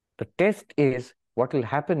 The test is, what will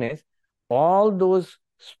happen is, all those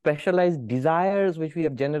specialized desires which we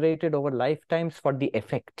have generated over lifetimes for the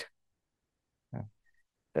effect.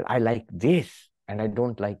 That I like this and I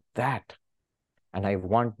don't like that. And I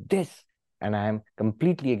want this and I am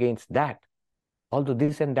completely against that. Although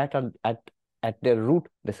this and that are at their root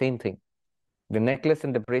the same thing. The necklace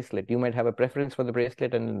and the bracelet, you might have a preference for the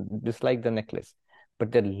bracelet and dislike the necklace,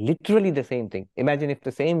 but they're literally the same thing. Imagine if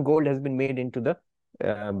the same gold has been made into the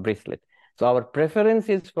bracelet. So our preference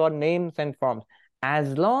is for names and forms.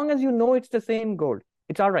 As long as you know it's the same gold,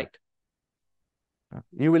 it's all right.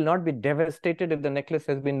 You will not be devastated if the necklace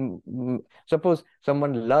has been, suppose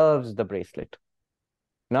someone loves the bracelet.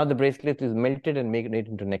 Now the bracelet is melted and made it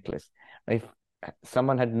into necklace. If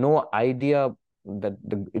someone had no idea that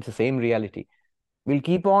it's the same reality, will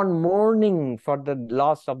keep on mourning for the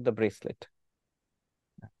loss of the bracelet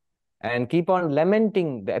and keep on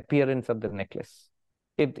lamenting the appearance of the necklace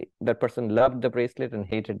if that person loved the bracelet and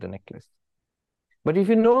hated the necklace. But if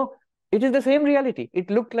you know, it is the same reality. It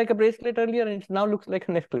looked like a bracelet earlier and it now looks like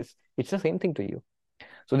a necklace. It's the same thing to you.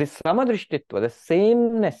 So this samadrishtitva, the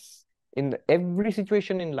sameness in every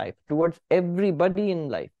situation in life, towards everybody in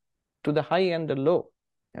life, to the high and the low,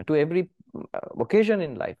 to every occasion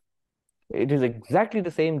in life, it is exactly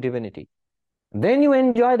the same divinity. Then you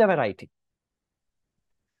enjoy the variety.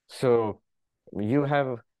 So you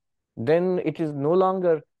have, then it is no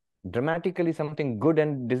longer dramatically something good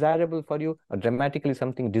and desirable for you, or dramatically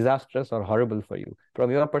something disastrous or horrible for you.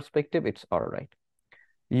 From your perspective, it's all right.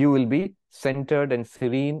 You will be centered and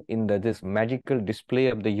serene in this magical display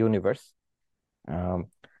of the universe,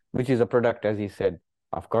 which is a product, as he said,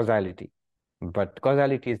 of causality. But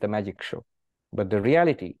causality is the magic show. But the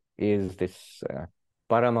reality is this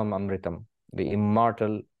Paramam Amritam, the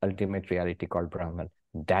immortal ultimate reality called Brahman,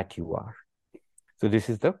 that you are. So this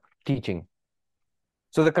is the teaching.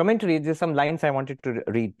 So the commentary, there's some lines I wanted to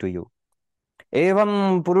read to you.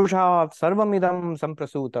 Evam Purushat Sarvamidam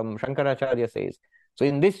Samprasutam, Shankaracharya says. So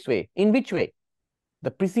in this way, in which way?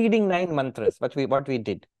 The preceding 9 mantras, what we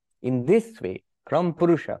did. In this way, from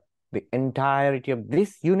Purusha, the entirety of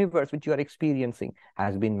this universe which you are experiencing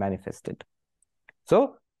has been manifested.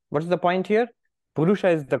 So, what's the point here? Purusha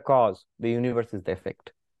is the cause, the universe is the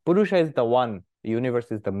effect. Purusha is the one, the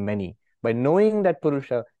universe is the many. By knowing that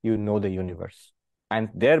Purusha, you know the universe. And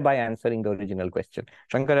thereby answering the original question.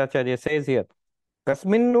 Shankaracharya says here,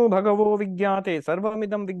 Kasminnu bhagavo vigyate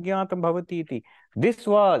sarvamidam vigyatam bhavati iti. This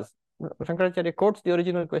was, Shankaracharya quotes the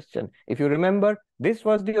original question. If you remember, this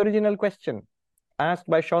was the original question asked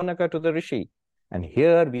by Shaunaka to the Rishi. And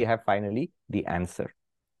here we have finally the answer.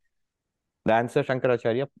 The answer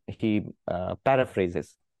Shankaracharya, he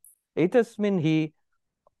paraphrases. Etasmin hi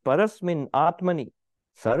parasmin atmani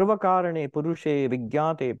sarvakarane purushe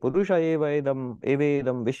vigyate purusha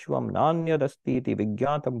evedam vishwam nanyadastiti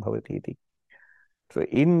vigyatam bhavatiti. So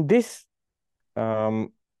in this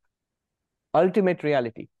ultimate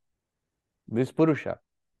reality, this Purusha,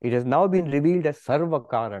 it has now been revealed as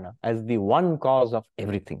Sarvakarana, as the one cause of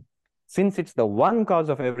everything. Since it's the one cause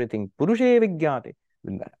of everything, Purushe Vigyate,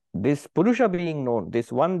 this Purusha being known,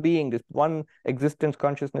 this one being, this one existence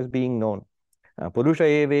consciousness being known, Purusha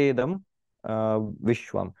Evedam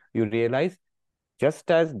Vishwam, you realize just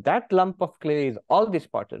as that lump of clay is all this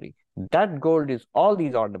pottery, that gold is all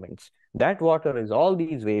these ornaments, that water is all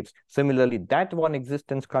these waves, similarly, that one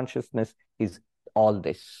existence consciousness is all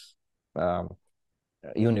this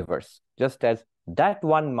universe. Just as that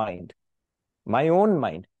one mind, my own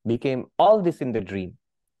mind, became all this in the dream,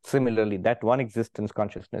 similarly, that one existence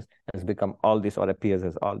consciousness has become all this or appears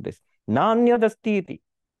as all this. Nanyadastiti.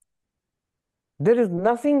 There is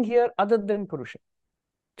nothing here other than Purusha.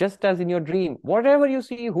 Just as in your dream, whatever you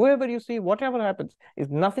see, whoever you see, whatever happens, is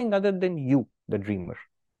nothing other than you, the dreamer.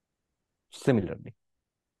 Similarly.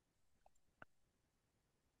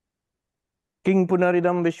 King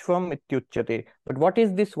Punaridam Vishwam Ityuchyate. But what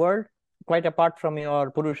is this world? Quite apart from your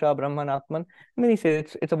Purusha, Brahman, Atman. I mean, he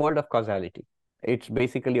says it's a world of causality. It's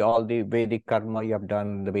basically all the Vedic karma you have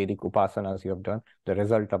done, the Vedic upasanas you have done. The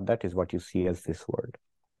result of that is what you see as this world.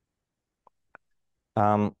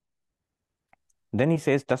 Then he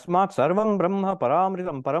says, Tasmat Sarvam Brahma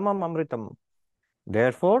Paramritam Paramam Amritam.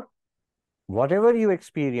 Therefore, whatever you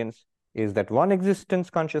experience is that one existence,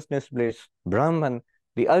 consciousness, bliss, Brahman,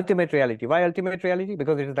 the ultimate reality. Why ultimate reality?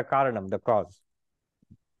 Because it is the Karanam, the cause.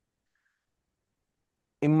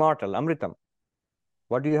 Immortal, Amritam.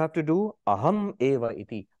 What do you have to do? Aham eva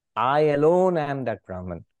iti. I alone am that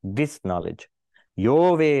Brahman. This knowledge.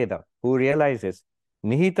 Yo Veda, who realizes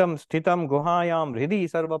Nihitam Sthitam Guhayam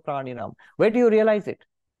Hridhi Sarvapraninam. Where do you realize it?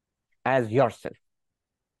 As yourself.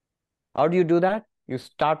 How do you do that? You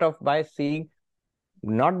start off by seeing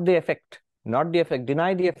not the effect, not the effect,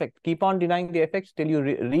 deny the effect. Keep on denying the effects till you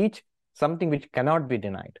reach something which cannot be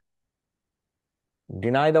denied.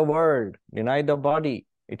 Deny the world, deny the body.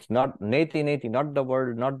 It's not neti, not the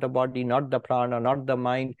world, not the body, not the prana, not the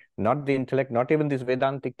mind, not the intellect, not even this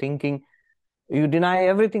Vedantic thinking. You deny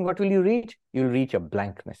everything, what will you reach? You'll reach a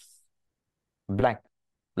blankness. Blank,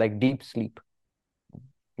 like deep sleep,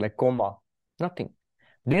 like coma, nothing.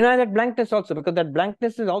 Deny that blankness also, because that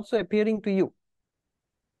blankness is also appearing to you.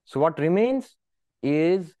 So what remains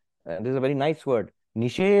is, this is a very nice word,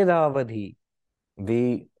 Nishedavadhi,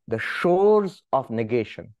 the shores of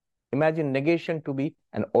negation. Imagine negation to be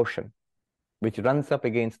an ocean, which runs up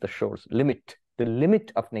against the shores, limit. The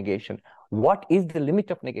limit of negation. What is the limit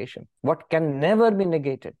of negation? What can never be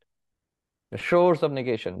negated? The shores of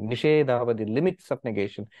negation. Nishedava, the limits of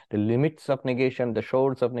negation. The limits of negation, the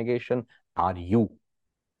shores of negation are you.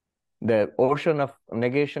 The ocean of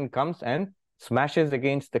negation comes and smashes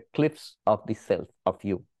against the cliffs of the self, of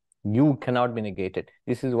you. You cannot be negated.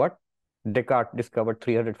 This is what Descartes discovered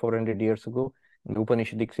 300, 400 years ago. The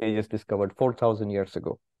Upanishadic sages discovered 4,000 years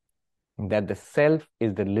ago. That the self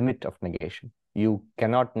is the limit of negation. You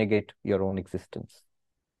cannot negate your own existence.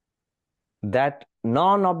 That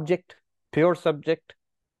non-object, pure subject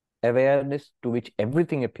awareness to which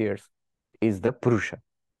everything appears is the Purusha.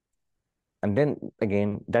 And then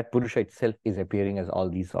again, that Purusha itself is appearing as all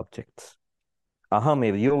these objects. Aham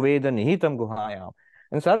eva yo veda nihitam guhayam.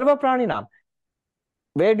 And sarva praninam.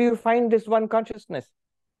 Where do you find this one consciousness?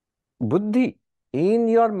 Buddhi, in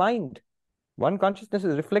your mind. One consciousness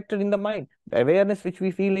is reflected in the mind. The awareness which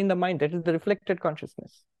we feel in the mind, that is the reflected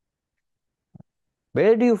consciousness.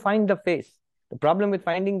 Where do you find the face? The problem with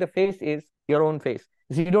finding the face is your own face.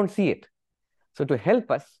 You don't see it. So to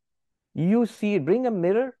help us, you see it. Bring a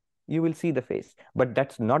mirror, you will see the face. But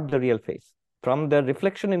that's not the real face. From the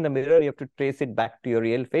reflection in the mirror, you have to trace it back to your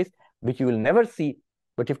real face, which you will never see.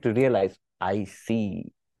 But you have to realize, I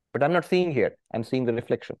see. But I'm not seeing here. I'm seeing the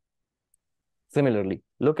reflection. Similarly,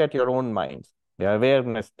 look at your own minds, the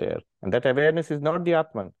awareness there. And that awareness is not the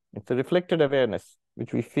Atman. It's a reflected awareness,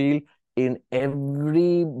 which we feel in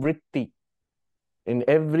every vritti, in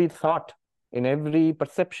every thought, in every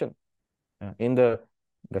perception, in the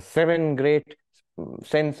 7 great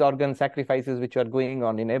sense organ sacrifices which are going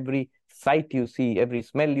on, in every sight you see, every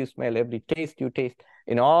smell you smell, every taste you taste.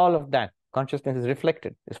 In all of that, consciousness is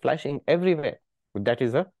reflected, is flashing everywhere. That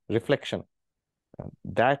is a reflection.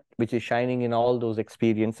 That which is shining in all those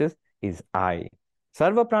experiences is I.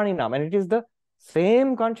 Sarva Praninam, and it is the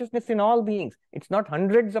Same consciousness in all beings. It's not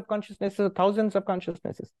hundreds of consciousnesses or thousands of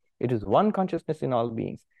consciousnesses. It is one consciousness in all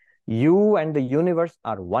beings. You and the universe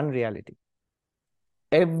are one reality.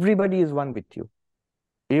 Everybody is one with you.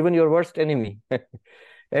 Even your worst enemy.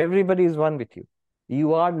 Everybody is one with you.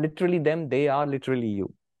 You are literally them. They are literally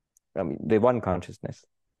you. I mean, they one consciousness.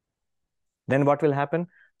 Then what will happen?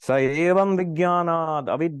 Sa evam vijnanad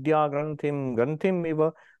avidya granthim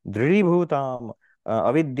iva dridibhutam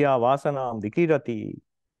avidya vasanam vikirati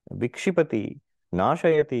vikshipati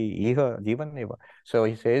nashayati iha jivan eva. So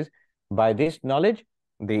he says, by this knowledge,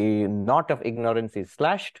 the knot of ignorance is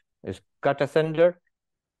slashed, is cut asunder.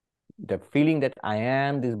 The feeling that I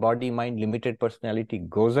am this body, mind, limited personality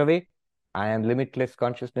goes away. I am limitless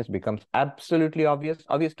consciousness becomes absolutely obvious.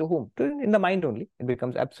 Obvious to whom? In the mind only. It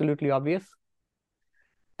becomes absolutely obvious.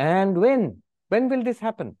 And when? When will this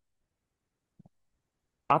happen?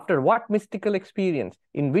 After what mystical experience?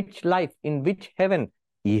 In which life? In which heaven?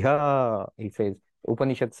 Iha, he says.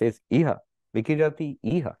 Upanishad says iha. Vikirati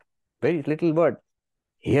iha. Very little word.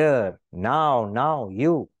 Here, now,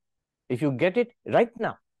 you. If you get it right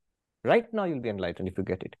now you'll be enlightened if you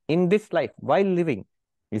get it. In this life, while living.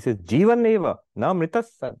 He says, Jivan eva, na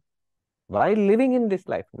mritassan. While living in this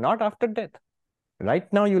life, not after death.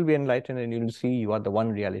 Right now you'll be enlightened and you'll see you are the one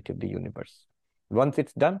reality of the universe. Once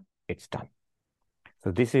it's done, it's done.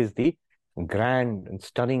 So this is the grand and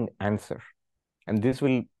stunning answer. And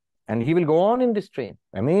he will go on in this train.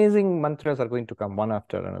 Amazing mantras are going to come one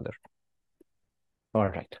after another. All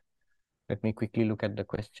right. Let me quickly look at the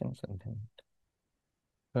questions and then.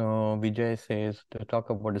 So Vijay says to talk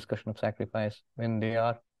about discussion of sacrifice. When they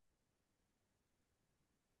are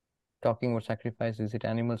talking about sacrifice, is it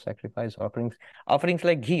animal sacrifice, offerings? Offerings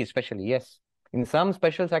like ghee especially, yes. In some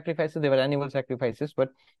special sacrifices, there were animal sacrifices, but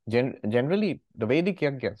generally, the Vedic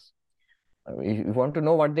yajnas, if you want to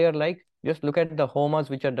know what they are like, just look at the homas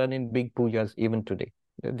which are done in big pujas even today.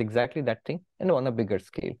 It's exactly that thing, and on a bigger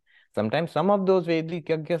scale. Sometimes some of those Vedic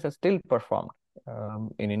yajnas are still performed.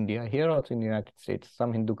 In India, here also in the United States,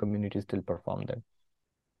 some Hindu communities still perform them.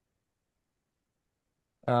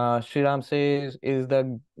 Sriram says, is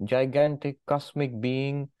the gigantic cosmic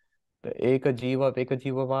being the Eka Jiva, Eka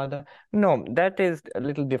Jiva Vada? No, that is a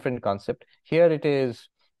little different concept. Here it is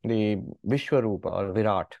the Vishwarupa or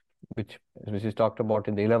Virat, which is talked about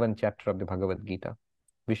in the 11th chapter of the Bhagavad Gita,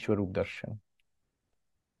 Vishwarup Darshan.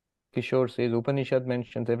 Kishore says, Upanishad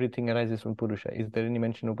mentions everything arises from Purusha. Is there any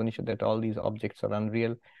mention in Upanishad that all these objects are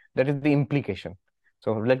unreal? That is the implication.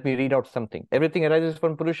 So let me read out something. Everything arises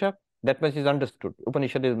from Purusha, that much is understood.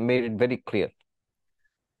 Upanishad has made it very clear.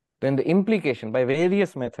 Then the implication by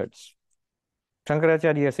various methods.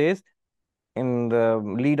 Shankaracharya says, in the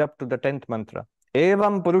lead up to the 10th mantra,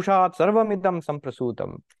 Evam Purushat Sarvamidam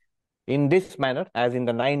Samprasutam. In this manner, as in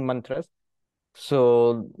the 9 mantras,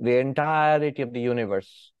 so the entirety of the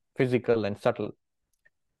universe, physical and subtle,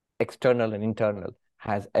 external and internal,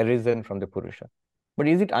 has arisen from the Purusha. But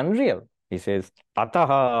is it unreal? He says,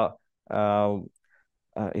 Ataha,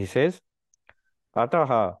 he says,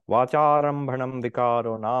 Ataha vacharambhanam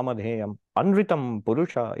vikaro namadheyam anritam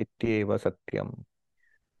purusha ityeva satyam.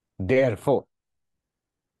 Therefore,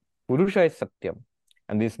 Purusha is satyam,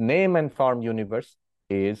 and this name and form universe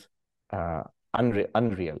is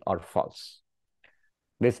unreal or false.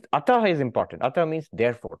 This ataha is important. Ataha means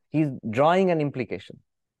therefore. He's drawing an implication.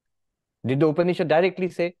 Did the Upanishad directly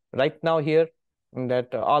say right now here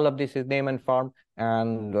that all of this is name and form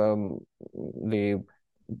and the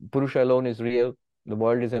Purusha alone is real, the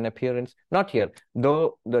world is an appearance? Not here.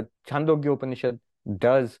 Though the Chandogya Upanishad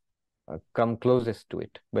does come closest to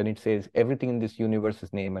it when it says everything in this universe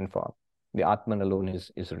is name and form. The Atman alone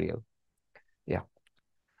is real. Yeah.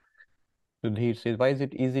 Sudhir says, why is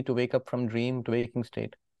it easy to wake up from dream to waking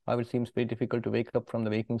state? How it seems very difficult to wake up from the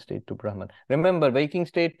waking state to Brahman. Remember, waking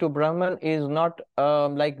state to Brahman is not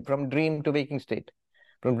like from dream to waking state.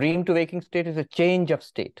 From dream to waking state is a change of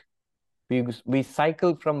state. We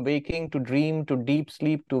cycle from waking to dream to deep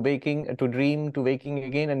sleep to waking to dream to waking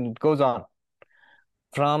again, and it goes on.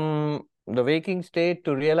 From the waking state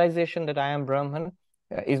to realization that I am Brahman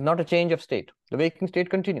is not a change of state. The waking state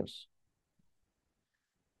continues.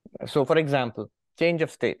 So, for example, change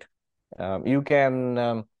of state. You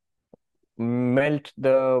can melt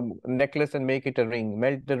the necklace and make it a ring,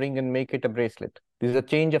 melt the ring and make it a bracelet. This is a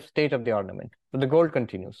change of state of the ornament. But the gold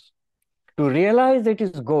continues. To realize it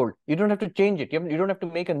is gold, you don't have to change it. You don't have to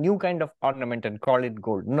make a new kind of ornament and call it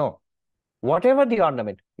gold. No. Whatever the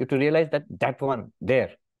ornament, you have to realize that that one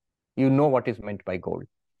there, you know what is meant by gold.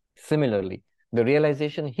 Similarly, the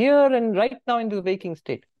realization here and right now in the waking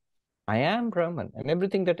state, I am Brahman, and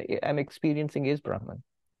everything that I'm experiencing is Brahman.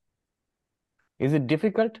 Is it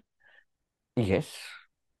difficult? Yes,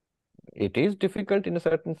 it is difficult in a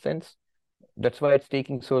certain sense. That's why it's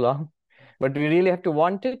taking so long. But we really have to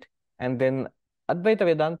want it. And then Advaita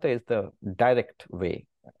Vedanta is the direct way,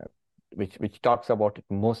 which talks about it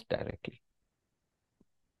most directly.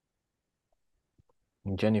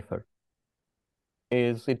 Jennifer,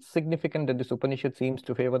 is it significant that this Upanishad seems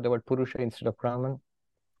to favor the word Purusha instead of Brahman?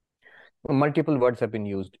 Multiple words have been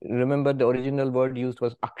used. Remember, the original word used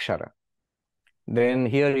was Akshara. Then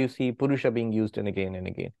here you see Purusha being used and again and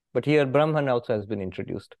again. But here Brahman also has been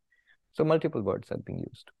introduced. So multiple words have been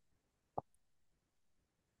used.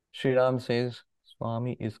 Sri Ram says,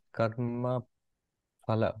 Swami is karma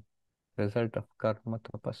phala, result of karma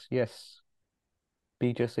tapas. Yes.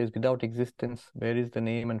 Peter says, without existence, where is the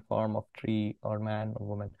name and form of tree or man or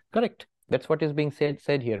woman? Correct. That's what is being said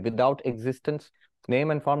here. Without existence,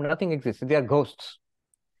 name and form, nothing exists. They are ghosts.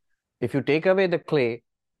 If you take away the clay,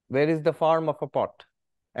 where is the form of a pot?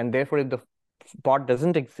 And therefore, if the pot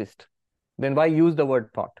doesn't exist, then why use the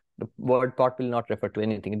word pot? The word pot will not refer to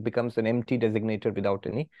anything. It becomes an empty designator without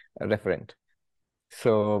any referent.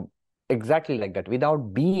 So exactly like that.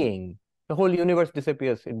 Without being, the whole universe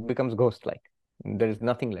disappears. It becomes ghost-like. There is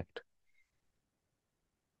nothing left.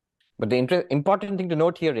 But the important thing to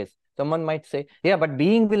note here is, someone might say, yeah, but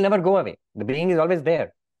being will never go away. The being is always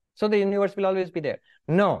there. So the universe will always be there.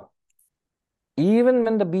 No. Even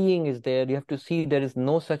when the being is there, you have to see there is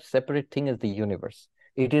no such separate thing as the universe.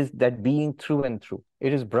 It is that being through and through.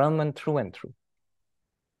 It is Brahman through and through.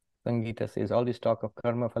 Sangeeta says, all this talk of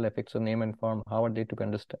karma, phala, effects of name and form, how are they to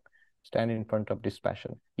understand? Stand in front of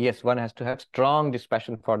dispassion. Yes, one has to have strong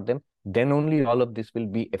dispassion for them. Then only all of this will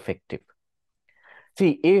be effective.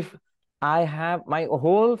 See, if I have, my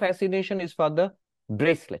whole fascination is for the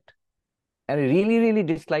bracelet, and I really, really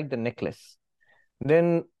dislike the necklace,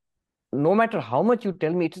 then no matter how much you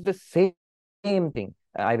tell me it is the same thing,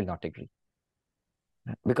 I will not agree.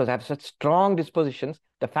 Because I have such strong dispositions,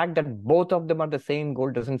 the fact that both of them are the same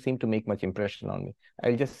gold doesn't seem to make much impression on me.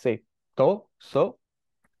 I'll just say, so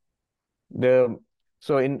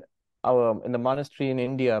in the monastery in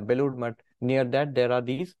India, Belur Math, near that there are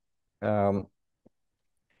these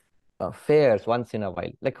fairs once in a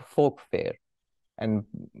while, like a folk fair. And,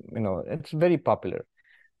 it's very popular.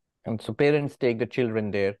 And so parents take the children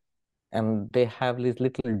there and they have these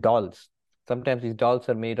little dolls. Sometimes these dolls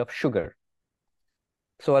are made of sugar.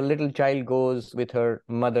 So a little child goes with her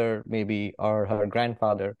mother, maybe, or her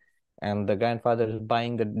grandfather, and the grandfather is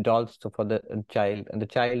buying the dolls for the child, and the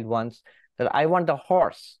child wants that, I want a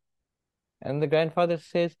horse. And the grandfather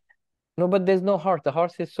says, no, but there's no horse. The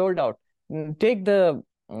horse is sold out. Take the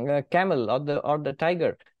camel or the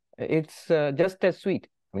tiger. It's just as sweet.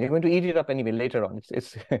 I mean, you're going to eat it up anyway later on.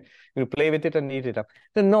 It's you play with it and eat it up.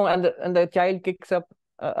 So no, and the child kicks up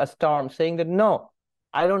a storm, saying that no,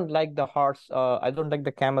 I don't like the horse. I don't like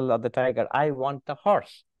the camel or the tiger. I want the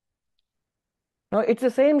horse. No, it's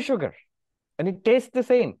the same sugar, and it tastes the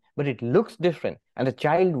same, but it looks different. And the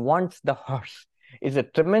child wants the horse. It's a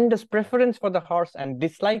tremendous preference for the horse and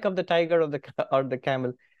dislike of the tiger or the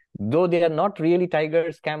camel, though they are not really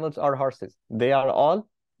tigers, camels, or horses. They are all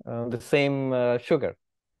the same sugar.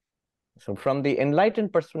 So from the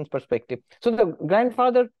enlightened person's perspective, so the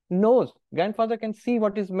grandfather knows, grandfather can see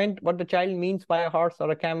what is meant, what the child means by a horse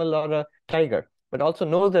or a camel or a tiger, but also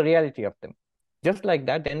knows the reality of them. Just like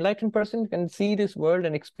that, the enlightened person can see this world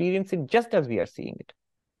and experience it just as we are seeing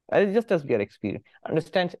it, just as we are experiencing,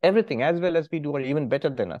 understands everything as well as we do, or even better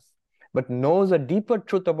than us, but knows a deeper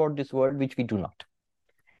truth about this world which we do not.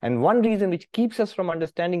 And one reason which keeps us from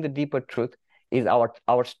understanding the deeper truth is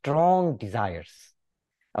our strong desires,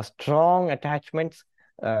 our strong attachments,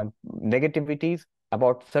 negativities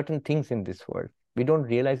about certain things in this world. We don't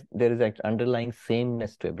realize there is an underlying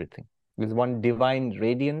sameness to everything. There's one divine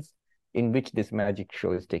radiance in which this magic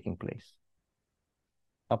show is taking place.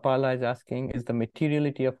 Apala is asking, is the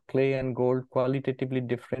materiality of clay and gold qualitatively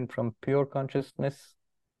different from pure consciousness,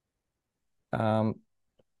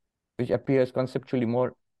 which appears conceptually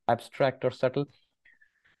more abstract or subtle?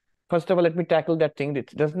 First of all, let me tackle that thing.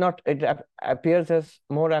 It appears as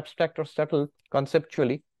more abstract or subtle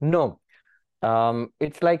conceptually. No.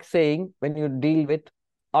 It's like saying, when you deal with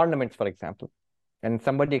ornaments, for example, and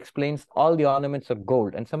somebody explains all the ornaments are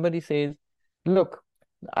gold, and somebody says, look,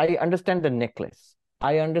 I understand the necklace.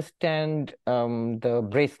 I understand the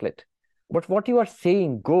bracelet. But what you are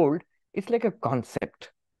saying, gold, it's like a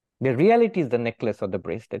concept. The reality is the necklace or the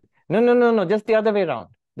bracelet. No, just the other way around.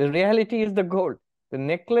 The reality is the gold. The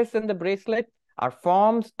necklace and the bracelet are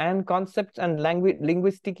forms and concepts and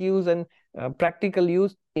linguistic use and practical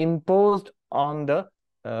use imposed on the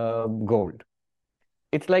gold.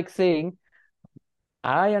 It's like saying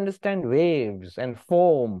I understand waves and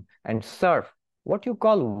foam and surf. What you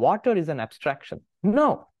call water is an abstraction.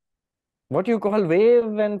 No. What you call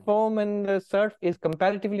wave and foam and surf is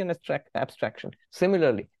comparatively an abstraction.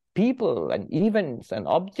 Similarly, people and events and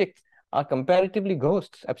objects are comparatively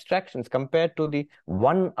ghosts, abstractions compared to the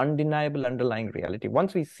one undeniable underlying reality.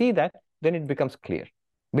 Once we see that, then it becomes clear.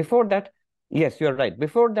 Before that, yes, you're right.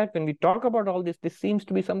 Before that, when we talk about all this seems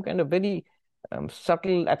to be some kind of very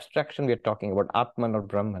subtle abstraction we are talking about, Atman or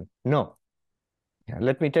Brahman. No.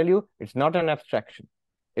 Let me tell you, it's not an abstraction.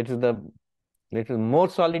 It is the little more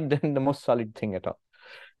solid than the most solid thing at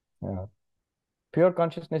all. Pure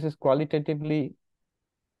consciousness is qualitatively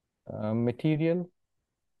material.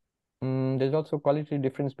 There's also qualitative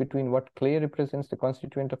difference between what clay represents, the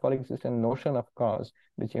constituent of all existence, and notion of cause,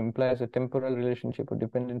 which implies a temporal relationship or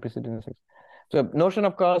dependent precedence. So notion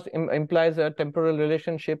of cause implies a temporal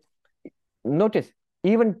relationship. Notice,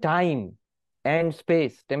 even time and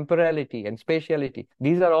space, temporality and spatiality,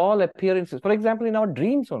 these are all appearances. For example, in our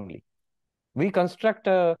dreams only, we project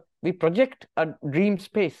a dream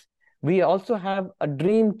space. We also have a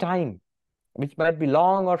dream time, which might be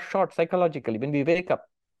long or short psychologically. When we wake up,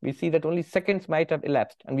 we see that only seconds might have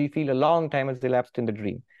elapsed, and we feel a long time has elapsed in the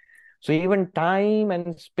dream. So even time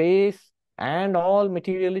and space and all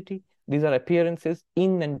materiality, these are appearances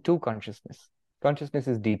in and to consciousness. Consciousness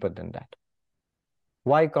is deeper than that.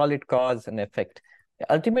 Why call it cause and effect?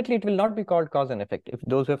 Ultimately, it will not be called cause and effect. If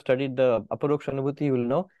those who have studied the Aparoksha Anubhuti will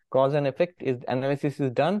know, cause and effect is analysis is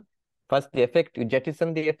done. First, the effect, you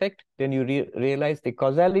jettison the effect, then you realize the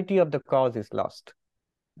causality of the cause is lost.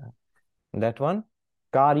 That one,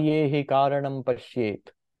 karyehi karanam pashyet,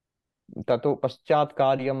 tato paschat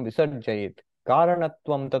karyam visarjayet,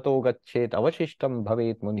 karanatvam tato gachet, avashishtam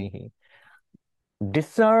bhavet munihi.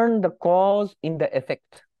 Discern the cause in the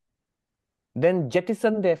effect, then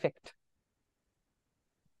jettison the effect.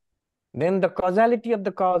 Then the causality of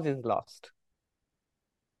the cause is lost.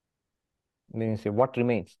 And then you say, what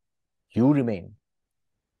remains? You remain.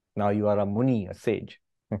 Now you are a muni, a sage.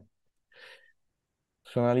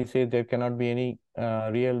 Sonali says there cannot be any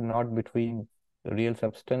real knot between the real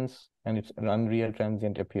substance and its unreal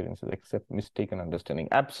transient appearances except mistaken understanding.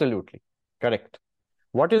 Absolutely. Correct.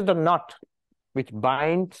 What is the knot which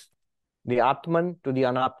binds the Atman to the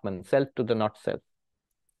Anatman, self to the not self,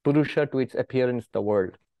 Purusha to its appearance, the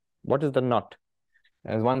world? What is the knot?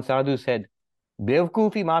 As one sadhu said,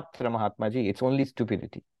 Bevkufi matra Mahatmaji, it's only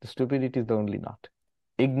stupidity. The stupidity is the only knot.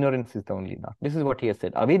 Ignorance is the only knot. This is what he has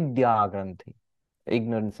said. Avidya granthi.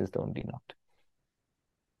 Ignorance is the only knot.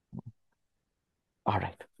 All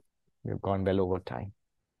right. We've gone well over time.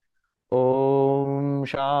 Om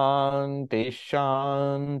Shanti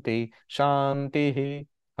Shanti Shanti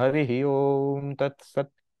Hari Om Tat Sat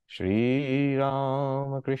Shri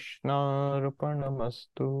Ramakrishna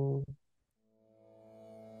Arpanamastu.